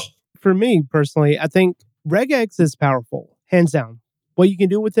security hole. For me personally, I think regex is powerful, hands down. What you can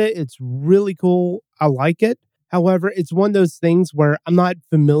do with it, it's really cool. I like it. However, it's one of those things where I'm not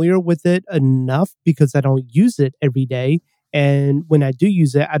familiar with it enough because I don't use it every day. And when I do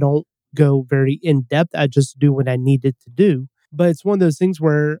use it, I don't go very in depth. I just do what I need it to do. But it's one of those things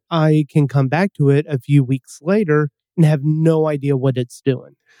where I can come back to it a few weeks later and have no idea what it's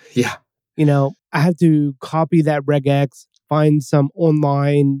doing. Yeah. I have to copy that regex, find some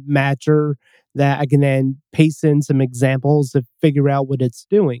online matcher that I can then paste in some examples to figure out what it's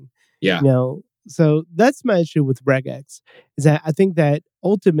doing. Yeah. So that's my issue with regex, is that I think that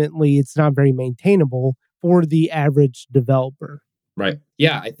ultimately it's not very maintainable for the average developer. Right.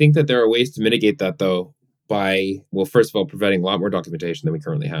 Yeah. I think that there are ways to mitigate that, though, by, well, first of all, providing a lot more documentation than we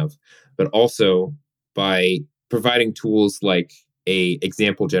currently have, but also by providing tools like a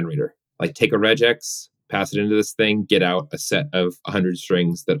example generator. Like take a regex, pass it into this thing, get out a set of 100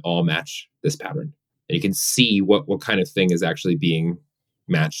 strings that all match this pattern. And you can see what kind of thing is actually being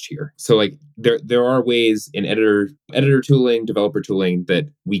matched here. So like there are ways in editor tooling, developer tooling, that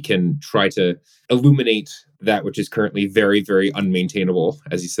we can try to illuminate that which is currently very, very unmaintainable,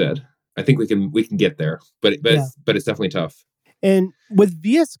 as you said. I think we can get there, but it's definitely tough. And with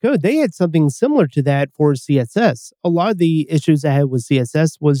VS Code, they had something similar to that for CSS. A lot of the issues I had with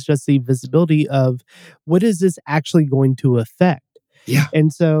CSS was just the visibility of what is this actually going to affect? Yeah.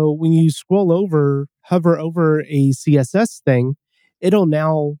 And so when you hover over a CSS thing, it'll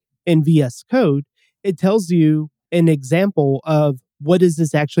now, in VS Code, it tells you an example of what is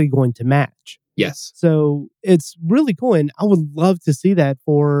this actually going to match. Yes. So it's really cool. And I would love to see that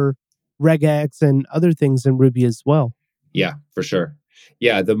for regex and other things in Ruby as well. Yeah, for sure.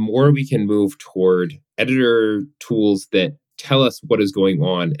 Yeah, the more we can move toward editor tools that tell us what is going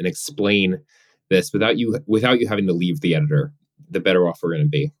on and explain this without you having to leave the editor, the better off we're going to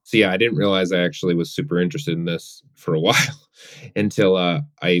be. So yeah, I didn't realize I actually was super interested in this for a while until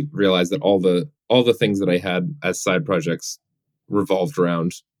I realized that all the things that I had as side projects revolved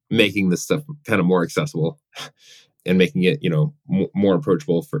around making this stuff kind of more accessible and making it, more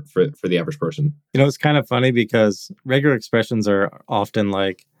approachable for the average person. It's kind of funny because regular expressions are often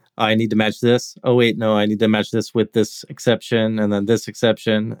like, I need to match this. Oh, wait, no, I need to match this with this exception and then this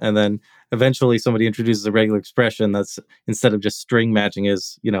exception. And then eventually somebody introduces a regular expression that's, instead of just string matching,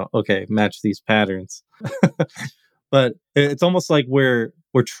 is, okay, match these patterns. But it's almost like we're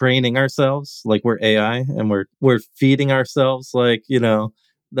training ourselves, like we're AI, and we're feeding ourselves like,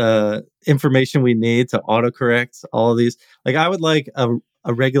 the information we need to autocorrect all of these. Like I would like a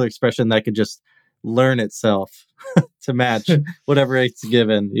regular expression that could just learn itself to match whatever it's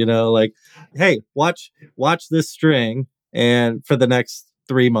given, like, hey, watch this string and for the next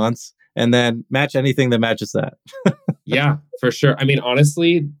 3 months and then match anything that matches that. Yeah, for sure. I mean,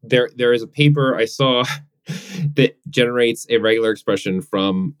 honestly, there is a paper I saw that generates a regular expression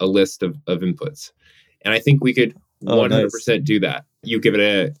from a list of inputs. And I think we could 100% do that. You give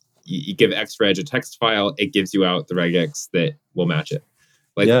xreg a text file, it gives you out the regex that will match it.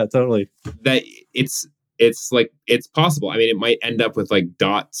 Like, yeah, totally. That it's like, it's possible. I mean, it might end up with like .*,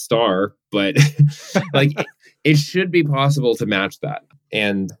 but like it should be possible to match that.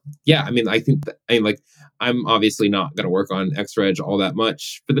 And yeah, I mean, I'm obviously not going to work on Xreg all that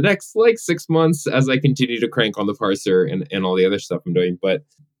much for the next like 6 months as I continue to crank on the parser and all the other stuff I'm doing. But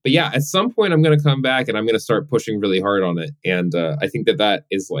yeah, at some point I'm going to come back and I'm going to start pushing really hard on it. And I think that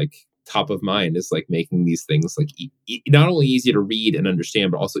is like top of mind, is like making these things like not only easy to read and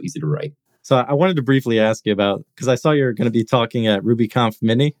understand, but also easy to write. So I wanted to briefly ask you about, because I saw you're going to be talking at RubyConf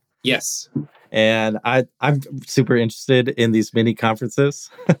Mini. Yes. And I'm super interested in these mini conferences.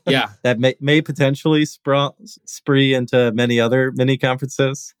 Yeah. That may potentially spree into many other mini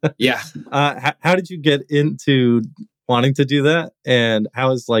conferences. Yeah. How did you get into wanting to do that? And how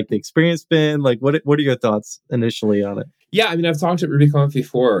has like the experience been? Like, what are your thoughts initially on it? Yeah, I mean, I've talked at RubyConf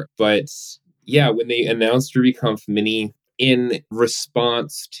before, but yeah, when they announced RubyConf Mini in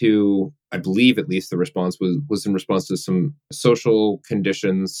response to, I believe at least the response was in response to some social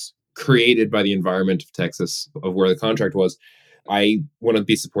conditions created by the environment of Texas, of where the contract was. I want to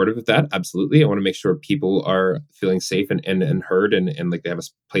be supportive of that. Absolutely. I want to make sure people are feeling safe and heard and like they have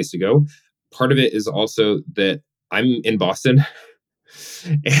a place to go. Part of it is also that I'm in Boston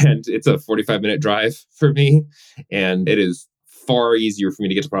and it's a 45-minute drive for me. And it is far easier for me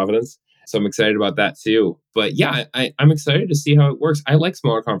to get to Providence. So I'm excited about that too. But yeah, I'm excited to see how it works. I like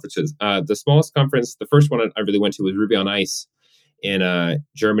smaller conferences. The smallest conference, the first one I really went to was Ruby on Ice in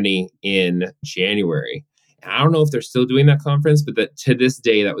Germany in January. I don't know if they're still doing that conference, but to this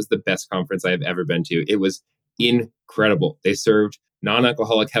day, that was the best conference I've ever been to. It was incredible. They served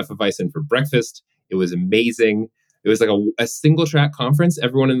non-alcoholic Hefeweizen for breakfast. It was amazing. It was like a single track conference,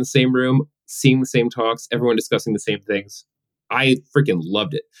 everyone in the same room, seeing the same talks, everyone discussing the same things. I freaking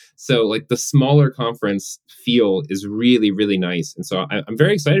loved it. So like the smaller conference feel is really, really nice. And so I'm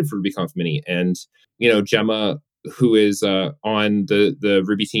very excited for RubyConf Mini. And, Gemma, who is on the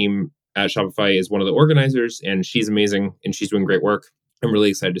Ruby team at Shopify, is one of the organizers, and she's amazing and she's doing great work. I'm really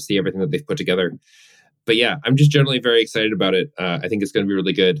excited to see everything that they've put together. But yeah, I'm just generally very excited about it. I think it's going to be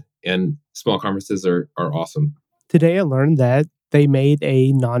really good, and small conferences are awesome. Today I learned that they made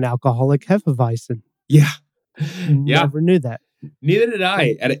a non-alcoholic Hefeweizen. Yeah. Never knew that. Neither did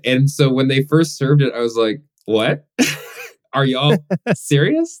I. And so when they first served it, I was like, what? Are y'all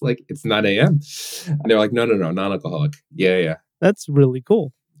serious? Like, it's 9 a.m. And they're like, no, non-alcoholic. Yeah. That's really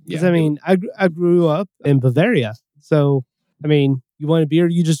cool. Because, I grew up in Bavaria. So, you want a beer,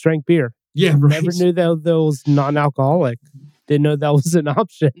 you just drank beer. Yeah, right. Never knew that was non-alcoholic. Didn't know that was an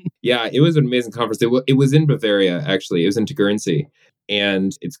option. Yeah, it was an amazing conference. It was in Bavaria, actually. It was in Tegernsee.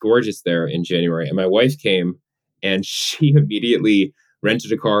 And it's gorgeous there in January. And my wife came, and she immediately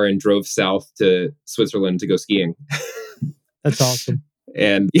rented a car and drove south to Switzerland to go skiing. That's awesome.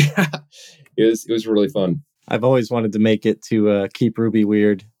 And yeah, it was really fun. I've always wanted to make it to Keep Ruby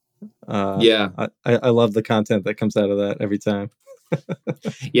Weird. Yeah. I love the content that comes out of that every time.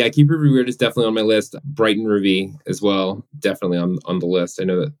 Yeah, Keep Ruby Weird is definitely on my list. Brighton Ruby as well, definitely on the list.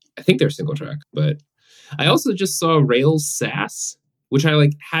 I think they're single track, but I also just saw Rails SAS, which I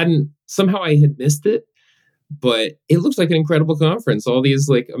somehow I had missed it, but it looks like an incredible conference. All these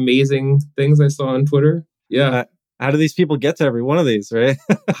like amazing things I saw on Twitter. Yeah. How do these people get to every one of these, right?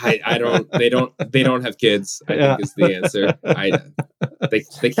 I don't. They don't have kids, I think is the answer.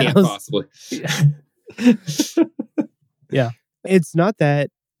 They can't possibly. Yeah. It's not that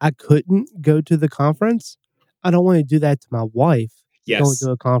I couldn't go to the conference. I don't want to do that to my wife. Yes. Going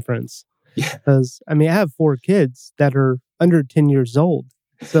to a conference. Yeah. Because I have 4 kids that are under 10 years old.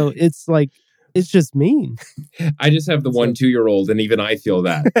 So it's just mean. I just have the 1 2-year-old, and even I feel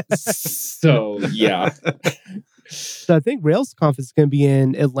that. So yeah. So I think RailsConf is going to be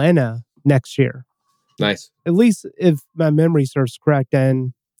in Atlanta next year. Nice. At least if my memory serves correct.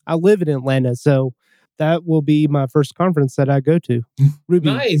 And I live in Atlanta, so that will be my first conference that I go to. Ruby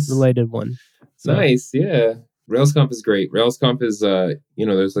related one. So. Nice. Yeah. RailsConf is great. RailsConf is,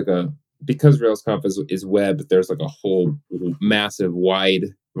 there's because RailsConf is web, there's like a whole massive wide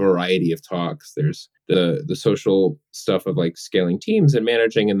variety of talks. There's the social stuff of like scaling teams and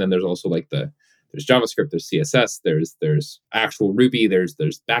managing. And then there's also like there's JavaScript, there's CSS, there's actual Ruby, there's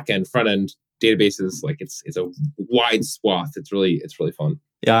backend, front end databases. Like it's a wide swath. It's really fun.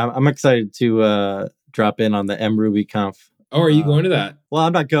 Yeah, I'm excited to drop in on the MRubyConf. Oh, are you going to that? Well,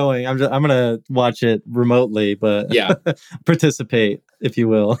 I'm not going. I'm going to watch it remotely, but yeah, participate, if you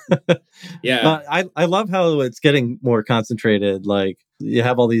will. Yeah, I love how it's getting more concentrated. Like you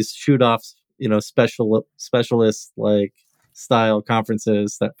have all these shoot-offs, specialists like style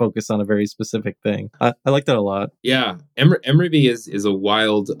conferences that focus on a very specific thing. I like that a lot. Yeah, MRuby is a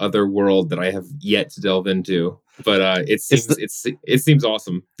wild other world that I have yet to delve into, but it seems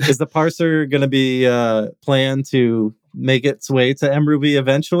awesome. Is the parser going to be planned to make its way to mRuby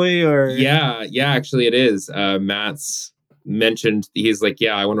eventually, or? Yeah, actually it is. Matt's mentioned, he's like,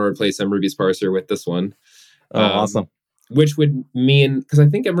 yeah, I want to replace mRuby's parser with this one. Oh, awesome. Which would mean, because I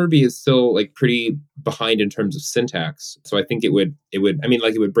think mRuby is still like pretty behind in terms of syntax. So I think it would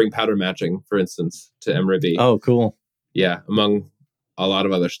bring pattern matching, for instance, to mRuby. Oh, cool. Yeah, among a lot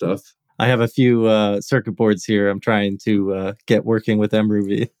of other stuff. I have a few circuit boards here I'm trying to get working with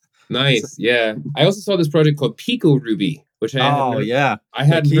mRuby. Nice, yeah. I also saw this project called Pico Ruby, which I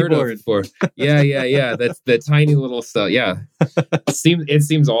hadn't heard of before. Yeah. That's the tiny little stuff. Yeah, it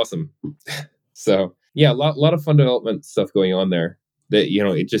seems awesome. So yeah, a lot of fun development stuff going on there. That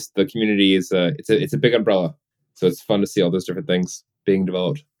the community is it's a big umbrella, so it's fun to see all those different things being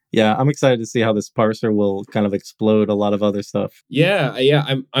developed. Yeah, I'm excited to see how this parser will kind of explode a lot of other stuff. Yeah.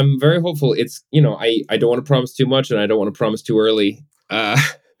 I'm very hopeful. It's I don't want to promise too much, and I don't want to promise too early.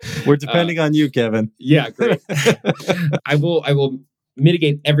 We're depending on you, Kevin. Yeah, great. I will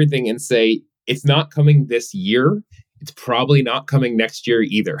mitigate everything and say it's not coming this year. It's probably not coming next year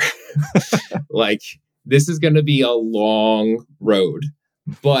either. Like, this is going to be a long road.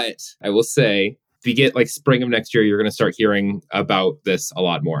 But I will say, if you get like spring of next year, you're going to start hearing about this a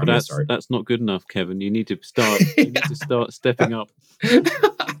lot more. That's not good enough, Kevin. You need to start. You need to start stepping up.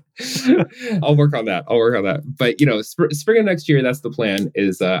 I'll work on that. But spring of next year, that's the plan.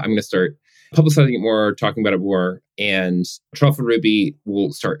 Is I'm going to start publicizing it more, talking about it more, and Truffle Ruby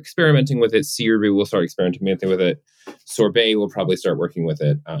will start experimenting with it. C Ruby will start experimenting with it. Sorbet will probably start working with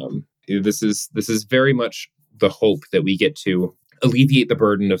it. This is very much the hope that we get to alleviate the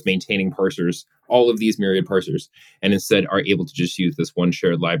burden of maintaining parsers, all of these myriad parsers, and instead are able to just use this one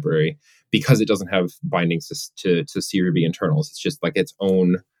shared library because it doesn't have bindings to C Ruby internals. It's just like its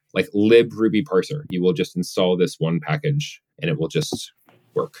own like lib Ruby parser. You will just install this one package and it will just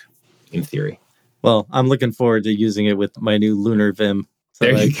work in theory. Well, I'm looking forward to using it with my new Lunar Vim. So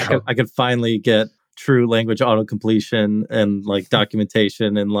there you go. I could finally get true language autocompletion and like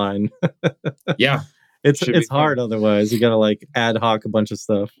documentation in line. Yeah. It's hard otherwise. You got to like ad hoc a bunch of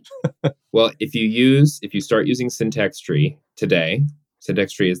stuff. Well, if you start using Syntax Tree today,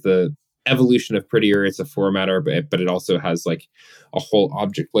 Syntax Tree is the evolution of Prettier. It's a formatter, but it also has like a whole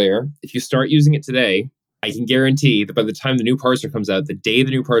object layer. If you start using it today, I can guarantee that by the time the new parser comes out, the day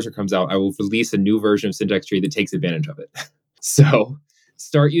the new parser comes out, I will release a new version of Syntax Tree that takes advantage of it. So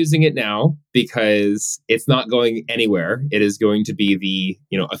start using it now because it's not going anywhere. It is going to be the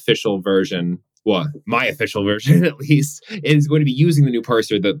official version. Well, my official version, at least, is going to be using the new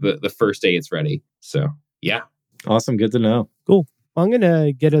parser the first day it's ready. So, yeah. Awesome. Good to know. Cool. Well, I'm going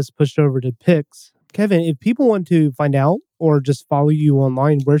to get us pushed over to Pix. Kevin, if people want to find out or just follow you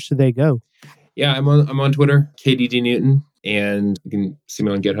online, where should they go? Yeah, I'm on Twitter, KDD Newton, and you can see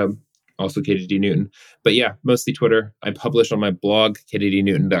me on GitHub, also KDD Newton. But yeah, mostly Twitter. I publish on my blog,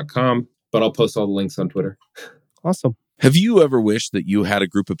 kddnewton.com, but I'll post all the links on Twitter. Awesome. Have you ever wished that you had a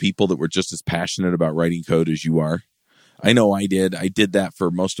group of people that were just as passionate about writing code as you are? I know I did. I did that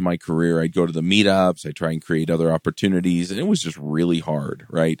for most of my career. I'd go to the meetups. I'd try and create other opportunities. And it was just really hard,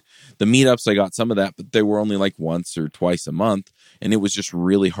 right? The meetups, I got some of that, but they were only like once or twice a month. And it was just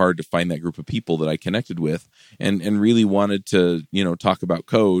really hard to find that group of people that I connected with and really wanted to, talk about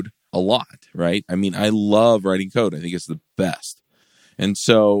code a lot, right? I mean, I love writing code. I think it's the best. And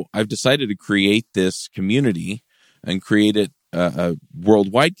so I've decided to create this community and create a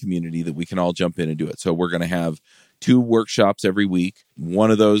worldwide community that we can all jump in and do it. So we're going to have 2 workshops every week.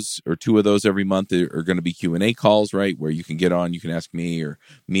 One of those or 2 of those every month are going to be Q&A calls, right? Where you can get on, you can ask me or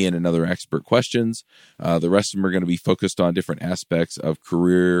me and another expert questions. The rest of them are going to be focused on different aspects of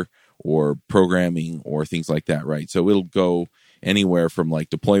career or programming or things like that, right? So it'll go anywhere from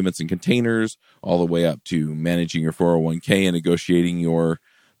like deployments and containers all the way up to managing your 401k and negotiating your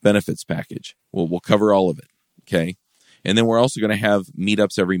benefits package. We'll cover all of it. Okay. And then we're also going to have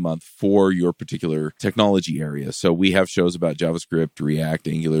meetups every month for your particular technology area. So we have shows about JavaScript, React,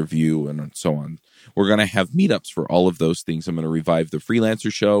 Angular, Vue, and so on. We're going to have meetups for all of those things. I'm going to revive the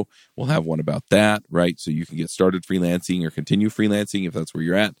freelancer show. We'll have one about that, right? So you can get started freelancing or continue freelancing if that's where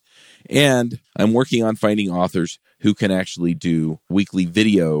you're at. And I'm working on finding authors who can actually do weekly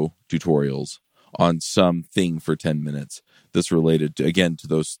video tutorials on something for 10 minutes that's related to, again, to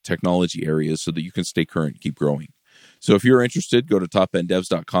those technology areas so that you can stay current and keep growing. So if you're interested, go to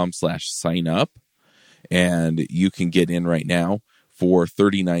topenddevs.com/sign up and you can get in right now for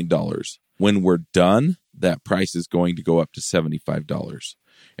 $39. When we're done, that price is going to go up to $75.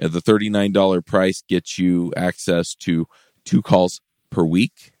 And the $39 price gets you access to 2 calls per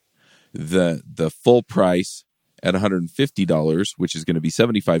week. The full price at $150, which is going to be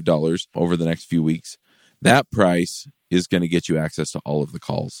 $75 over the next few weeks, that price is going to get you access to all of the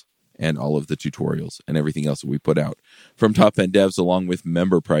calls and all of the tutorials and everything else that we put out from Top End Devs, along with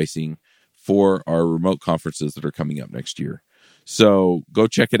member pricing for our remote conferences that are coming up next year. So go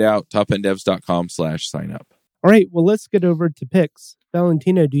check it out, topenddevs.com/sign up. All right, well, let's get over to picks.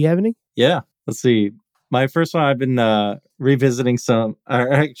 Valentino, do you have any? Yeah, let's see. My first one, I've been revisiting some. I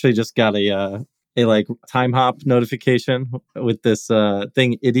actually just got a like time hop notification with this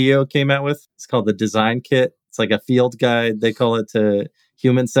thing IDEO came out with. It's called the Design Kit. It's like a field guide. They call it to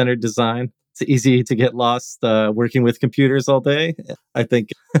human-centered design. It's easy to get lost working with computers all day. I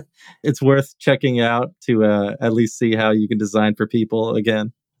think it's worth checking out to at least see how you can design for people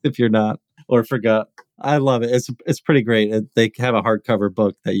again if you're not or forgot. I love it. It's pretty great. They have a hardcover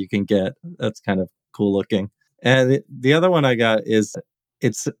book that you can get. That's kind of cool looking. And the other one I got is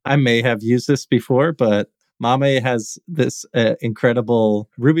I may have used this before, but Mame has this incredible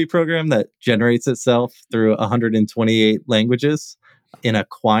Ruby program that generates itself through 128 languages in a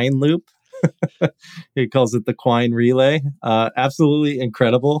Quine loop. He calls it the Quine Relay. Absolutely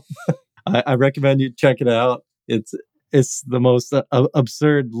incredible. I recommend you check it out. It's the most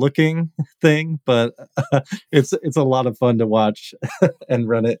absurd looking thing, but it's a lot of fun to watch and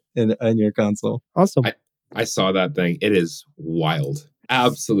run it in your console. Awesome. I saw that thing. It is wild.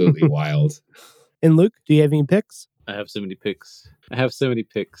 Absolutely wild. And Luke, do you have any picks? I have so many picks.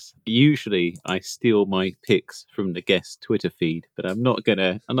 Usually I steal my picks from the guest Twitter feed, but I'm not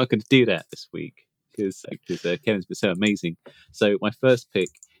gonna do that this week because Kevin's been so amazing. So my first pick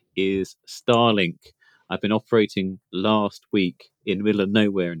is Starlink. I've been operating last week in the middle of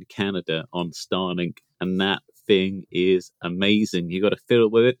nowhere in Canada on Starlink, and that thing is amazing. You got to fiddle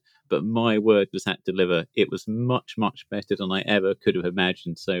with it, but my word, does that deliver. It was much, much better than I ever could have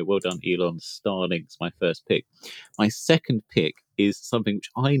imagined. So well done, Elon. Starlink's my first pick. My second pick is something which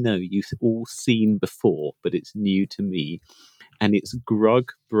I know you've all seen before, but it's new to me, and it's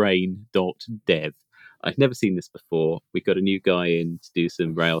grugbrain.dev. I've never seen this before. We got a new guy in to do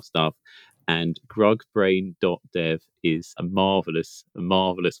some Rail stuff, and grugbrain.dev is a marvelous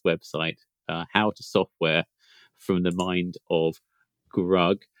website. How to software from the mind of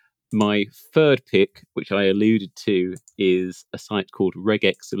Grug. My third pick, which I alluded to, is a site called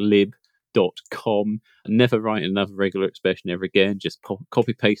regexlib.com. Never write another regular expression ever again. Just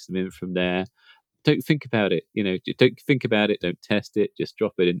copy paste them in from there. Don't think about it. Don't think about it. Don't test it. Just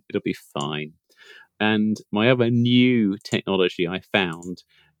drop it in. It'll be fine. And my other new technology I found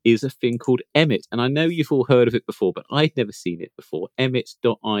is a thing called Emmet. And I know you've all heard of it before, but I'd never seen it before.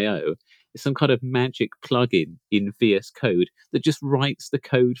 Emmet.io is some kind of magic plugin in VS Code that just writes the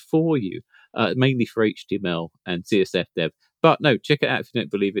code for you, mainly for HTML and CSS dev. But no, check it out if you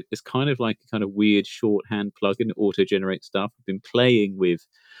don't believe it. It's kind of like a kind of weird shorthand plugin that auto-generates stuff. I've been playing with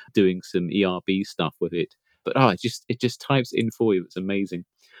doing some ERB stuff with it. But it just types in for you. It's amazing.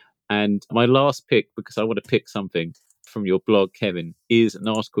 And my last pick, because I want to pick something from your blog, Kevin, is an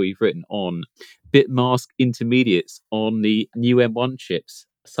article you've written on bitmask intermediates on the new M1 chips,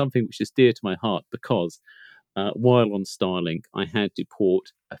 something which is dear to my heart because while on Starlink, I had to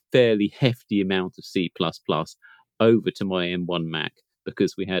port a fairly hefty amount of C++ over to my M1 Mac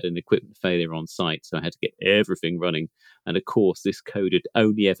because we had an equipment failure on site, so I had to get everything running. And of course, this code had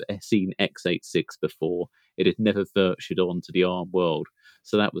only ever seen x86 before. It had never virtued onto the ARM world.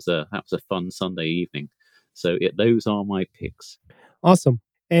 So that was a fun Sunday evening. So those are my picks. Awesome.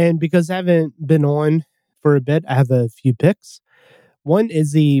 And because I haven't been on for a bit, I have a few picks. One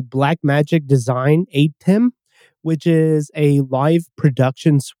is the Blackmagic Design 8TIM, which is a live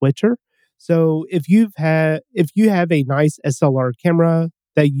production switcher. So if you have a nice SLR camera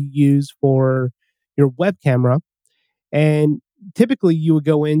that you use for your web camera, and typically you would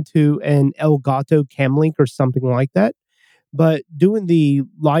go into an Elgato Camlink or something like that, but doing the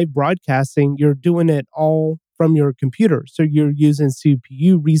live broadcasting, you're doing it all from your computer. So you're using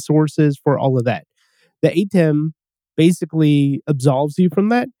CPU resources for all of that. The 8TIM basically absolves you from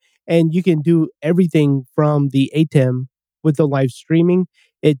that, and you can do everything from the 8TIM with the live streaming.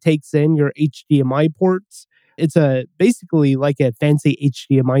 It takes in your HDMI ports. It's basically like a fancy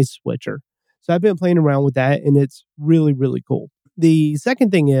HDMI switcher. So I've been playing around with that, and it's really, really cool. The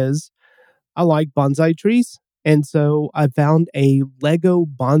second thing is I like bonsai trees. And so I found a Lego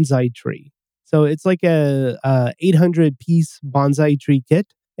bonsai tree. So it's like a 800-piece bonsai tree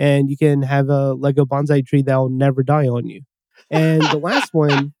kit, and you can have a Lego bonsai tree that'll never die on you. And the last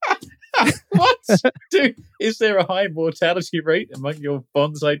one... What? Dude, is there a high mortality rate among your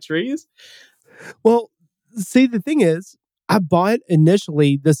bonsai trees? Well, see, the thing is, I bought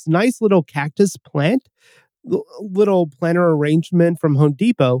initially this nice little cactus plant, little planter arrangement from Home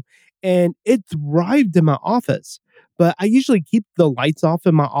Depot, and it thrived in my office. But I usually keep the lights off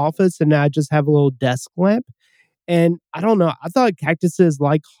in my office and I just have a little desk lamp. And I don't know, I thought cactuses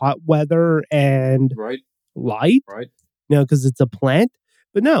like hot weather and light, because it's a plant.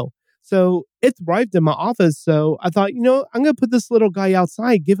 But no. So it thrived in my office. So I thought, I'm going to put this little guy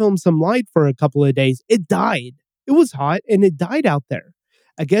outside, give him some light for a couple of days. It died. It was hot and it died out there.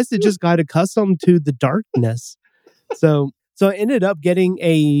 I guess it just got accustomed to the darkness. So I ended up getting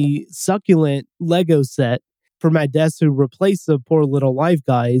a succulent Lego set for my desk to replace the poor little live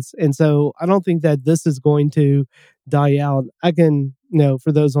guys. And so I don't think that this is going to die out. I can,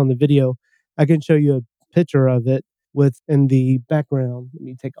 for those on the video, I can show you a picture of it in the background. Let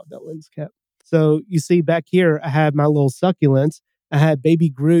me take off that lens cap. So you see back here, I have my little succulents. I had baby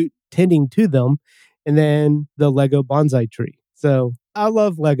Groot tending to them, and then the Lego bonsai tree. So I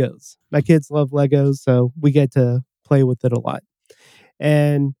love Legos. My kids love Legos, so we get to play with it a lot.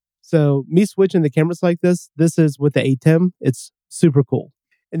 And so me switching the cameras like this is with the ATEM. It's super cool.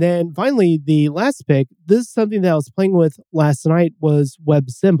 And then finally, the last pick, this is something that I was playing with last night, was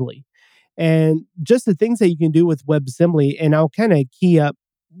WebAssembly. And just the things that you can do with WebAssembly, and I'll kind of key up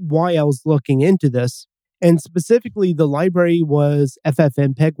why I was looking into this. And specifically, the library was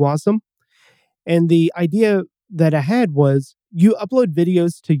FFmpeg-Wasm. And the idea that I had was you upload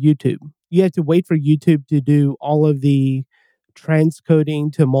videos to YouTube. You have to wait for YouTube to do all of the transcoding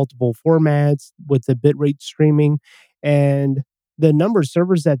to multiple formats with the bitrate streaming. And the number of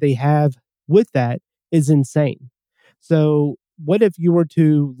servers that they have with that is insane. So what if you were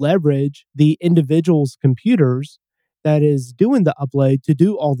to leverage the individual's computers that is doing the upload to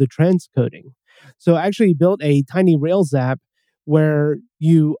do all the transcoding? So I actually built a tiny Rails app where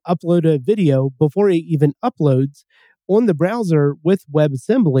you upload a video before it even uploads on the browser with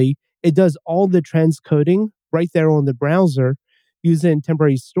WebAssembly. It does all the transcoding right there on the browser using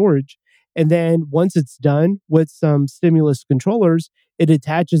temporary storage. And then once it's done with some stimulus controllers, it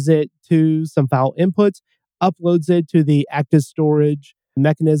attaches it to some file inputs, uploads it to the active storage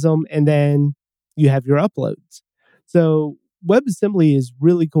mechanism, and then you have your uploads. So WebAssembly is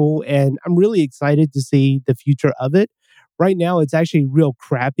really cool, and I'm really excited to see the future of it. Right now, it's actually real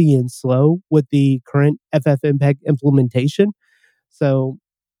crappy and slow with the current FFmpeg implementation. So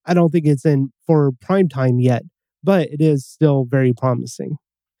I don't think it's in for prime time yet, but it is still very promising.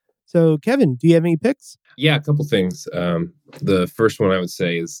 So Kevin, do you have any picks? Yeah, a couple things. The first one I would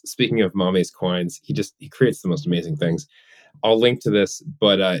say is, speaking of Mame's Coins, he creates the most amazing things. I'll link to this,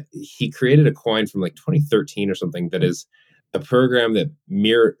 but he created a coin from like 2013 or something that is a program that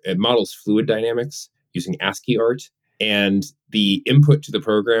it models fluid dynamics using ASCII art. And the input to the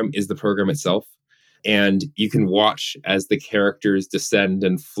program is the program itself. And you can watch as the characters descend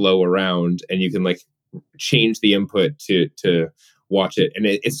and flow around, and you can like change the input to watch it. And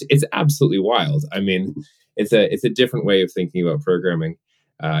it's absolutely wild. I mean, it's a different way of thinking about programming,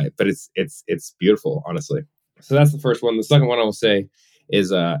 but it's beautiful, honestly. So that's the first one. The second one I will say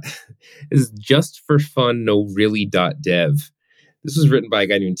is just for fun, no really.dev. This was written by a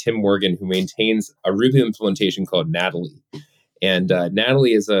guy named Tim Morgan, who maintains a Ruby implementation called Natalie. And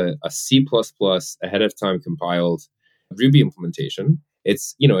Natalie is a C++ ahead of time compiled Ruby implementation.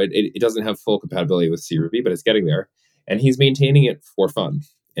 It's, it doesn't have full compatibility with C Ruby, but it's getting there. And he's maintaining it for fun.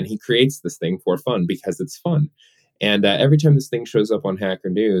 And he creates this thing for fun because it's fun. And every time this thing shows up on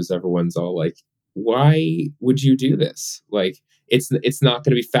Hacker News, everyone's all like, why would you do this? Like, it's not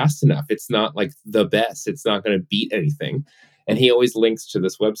going to be fast enough. It's not like the best. It's not going to beat anything. And he always links to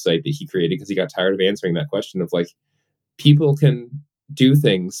this website that he created because he got tired of answering that question of like, people can do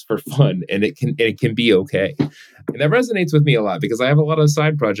things for fun and it can be okay. And that resonates with me a lot because I have a lot of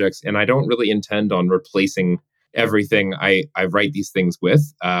side projects and I don't really intend on replacing everything I write these things with.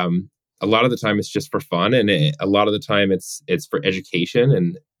 A lot of the time it's just for fun, and a lot of the time it's for education.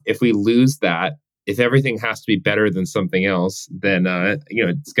 And if we lose that, if everything has to be better than something else, then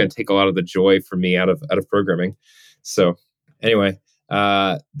it's going to take a lot of the joy for me out of programming. So anyway,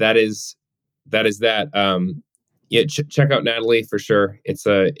 that is that. Check out Natalie for sure. It's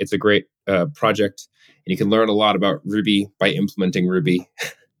a great project, and you can learn a lot about Ruby by implementing Ruby.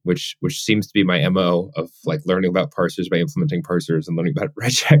 Which seems to be my MO of like learning about parsers by implementing parsers and learning about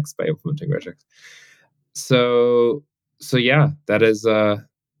regex by implementing regex. So yeah, that is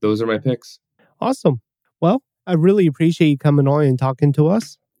those are my picks. Awesome. Well, I really appreciate you coming on and talking to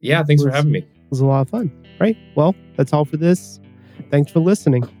us. Yeah, thanks for having me. It was a lot of fun. Right. Well, that's all for this. Thanks for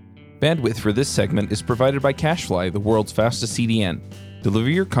listening. Bandwidth for this segment is provided by CacheFly, the world's fastest CDN.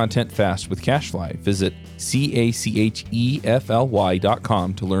 Deliver your content fast with CacheFly. Visit CacheFly.com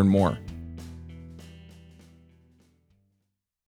to learn more.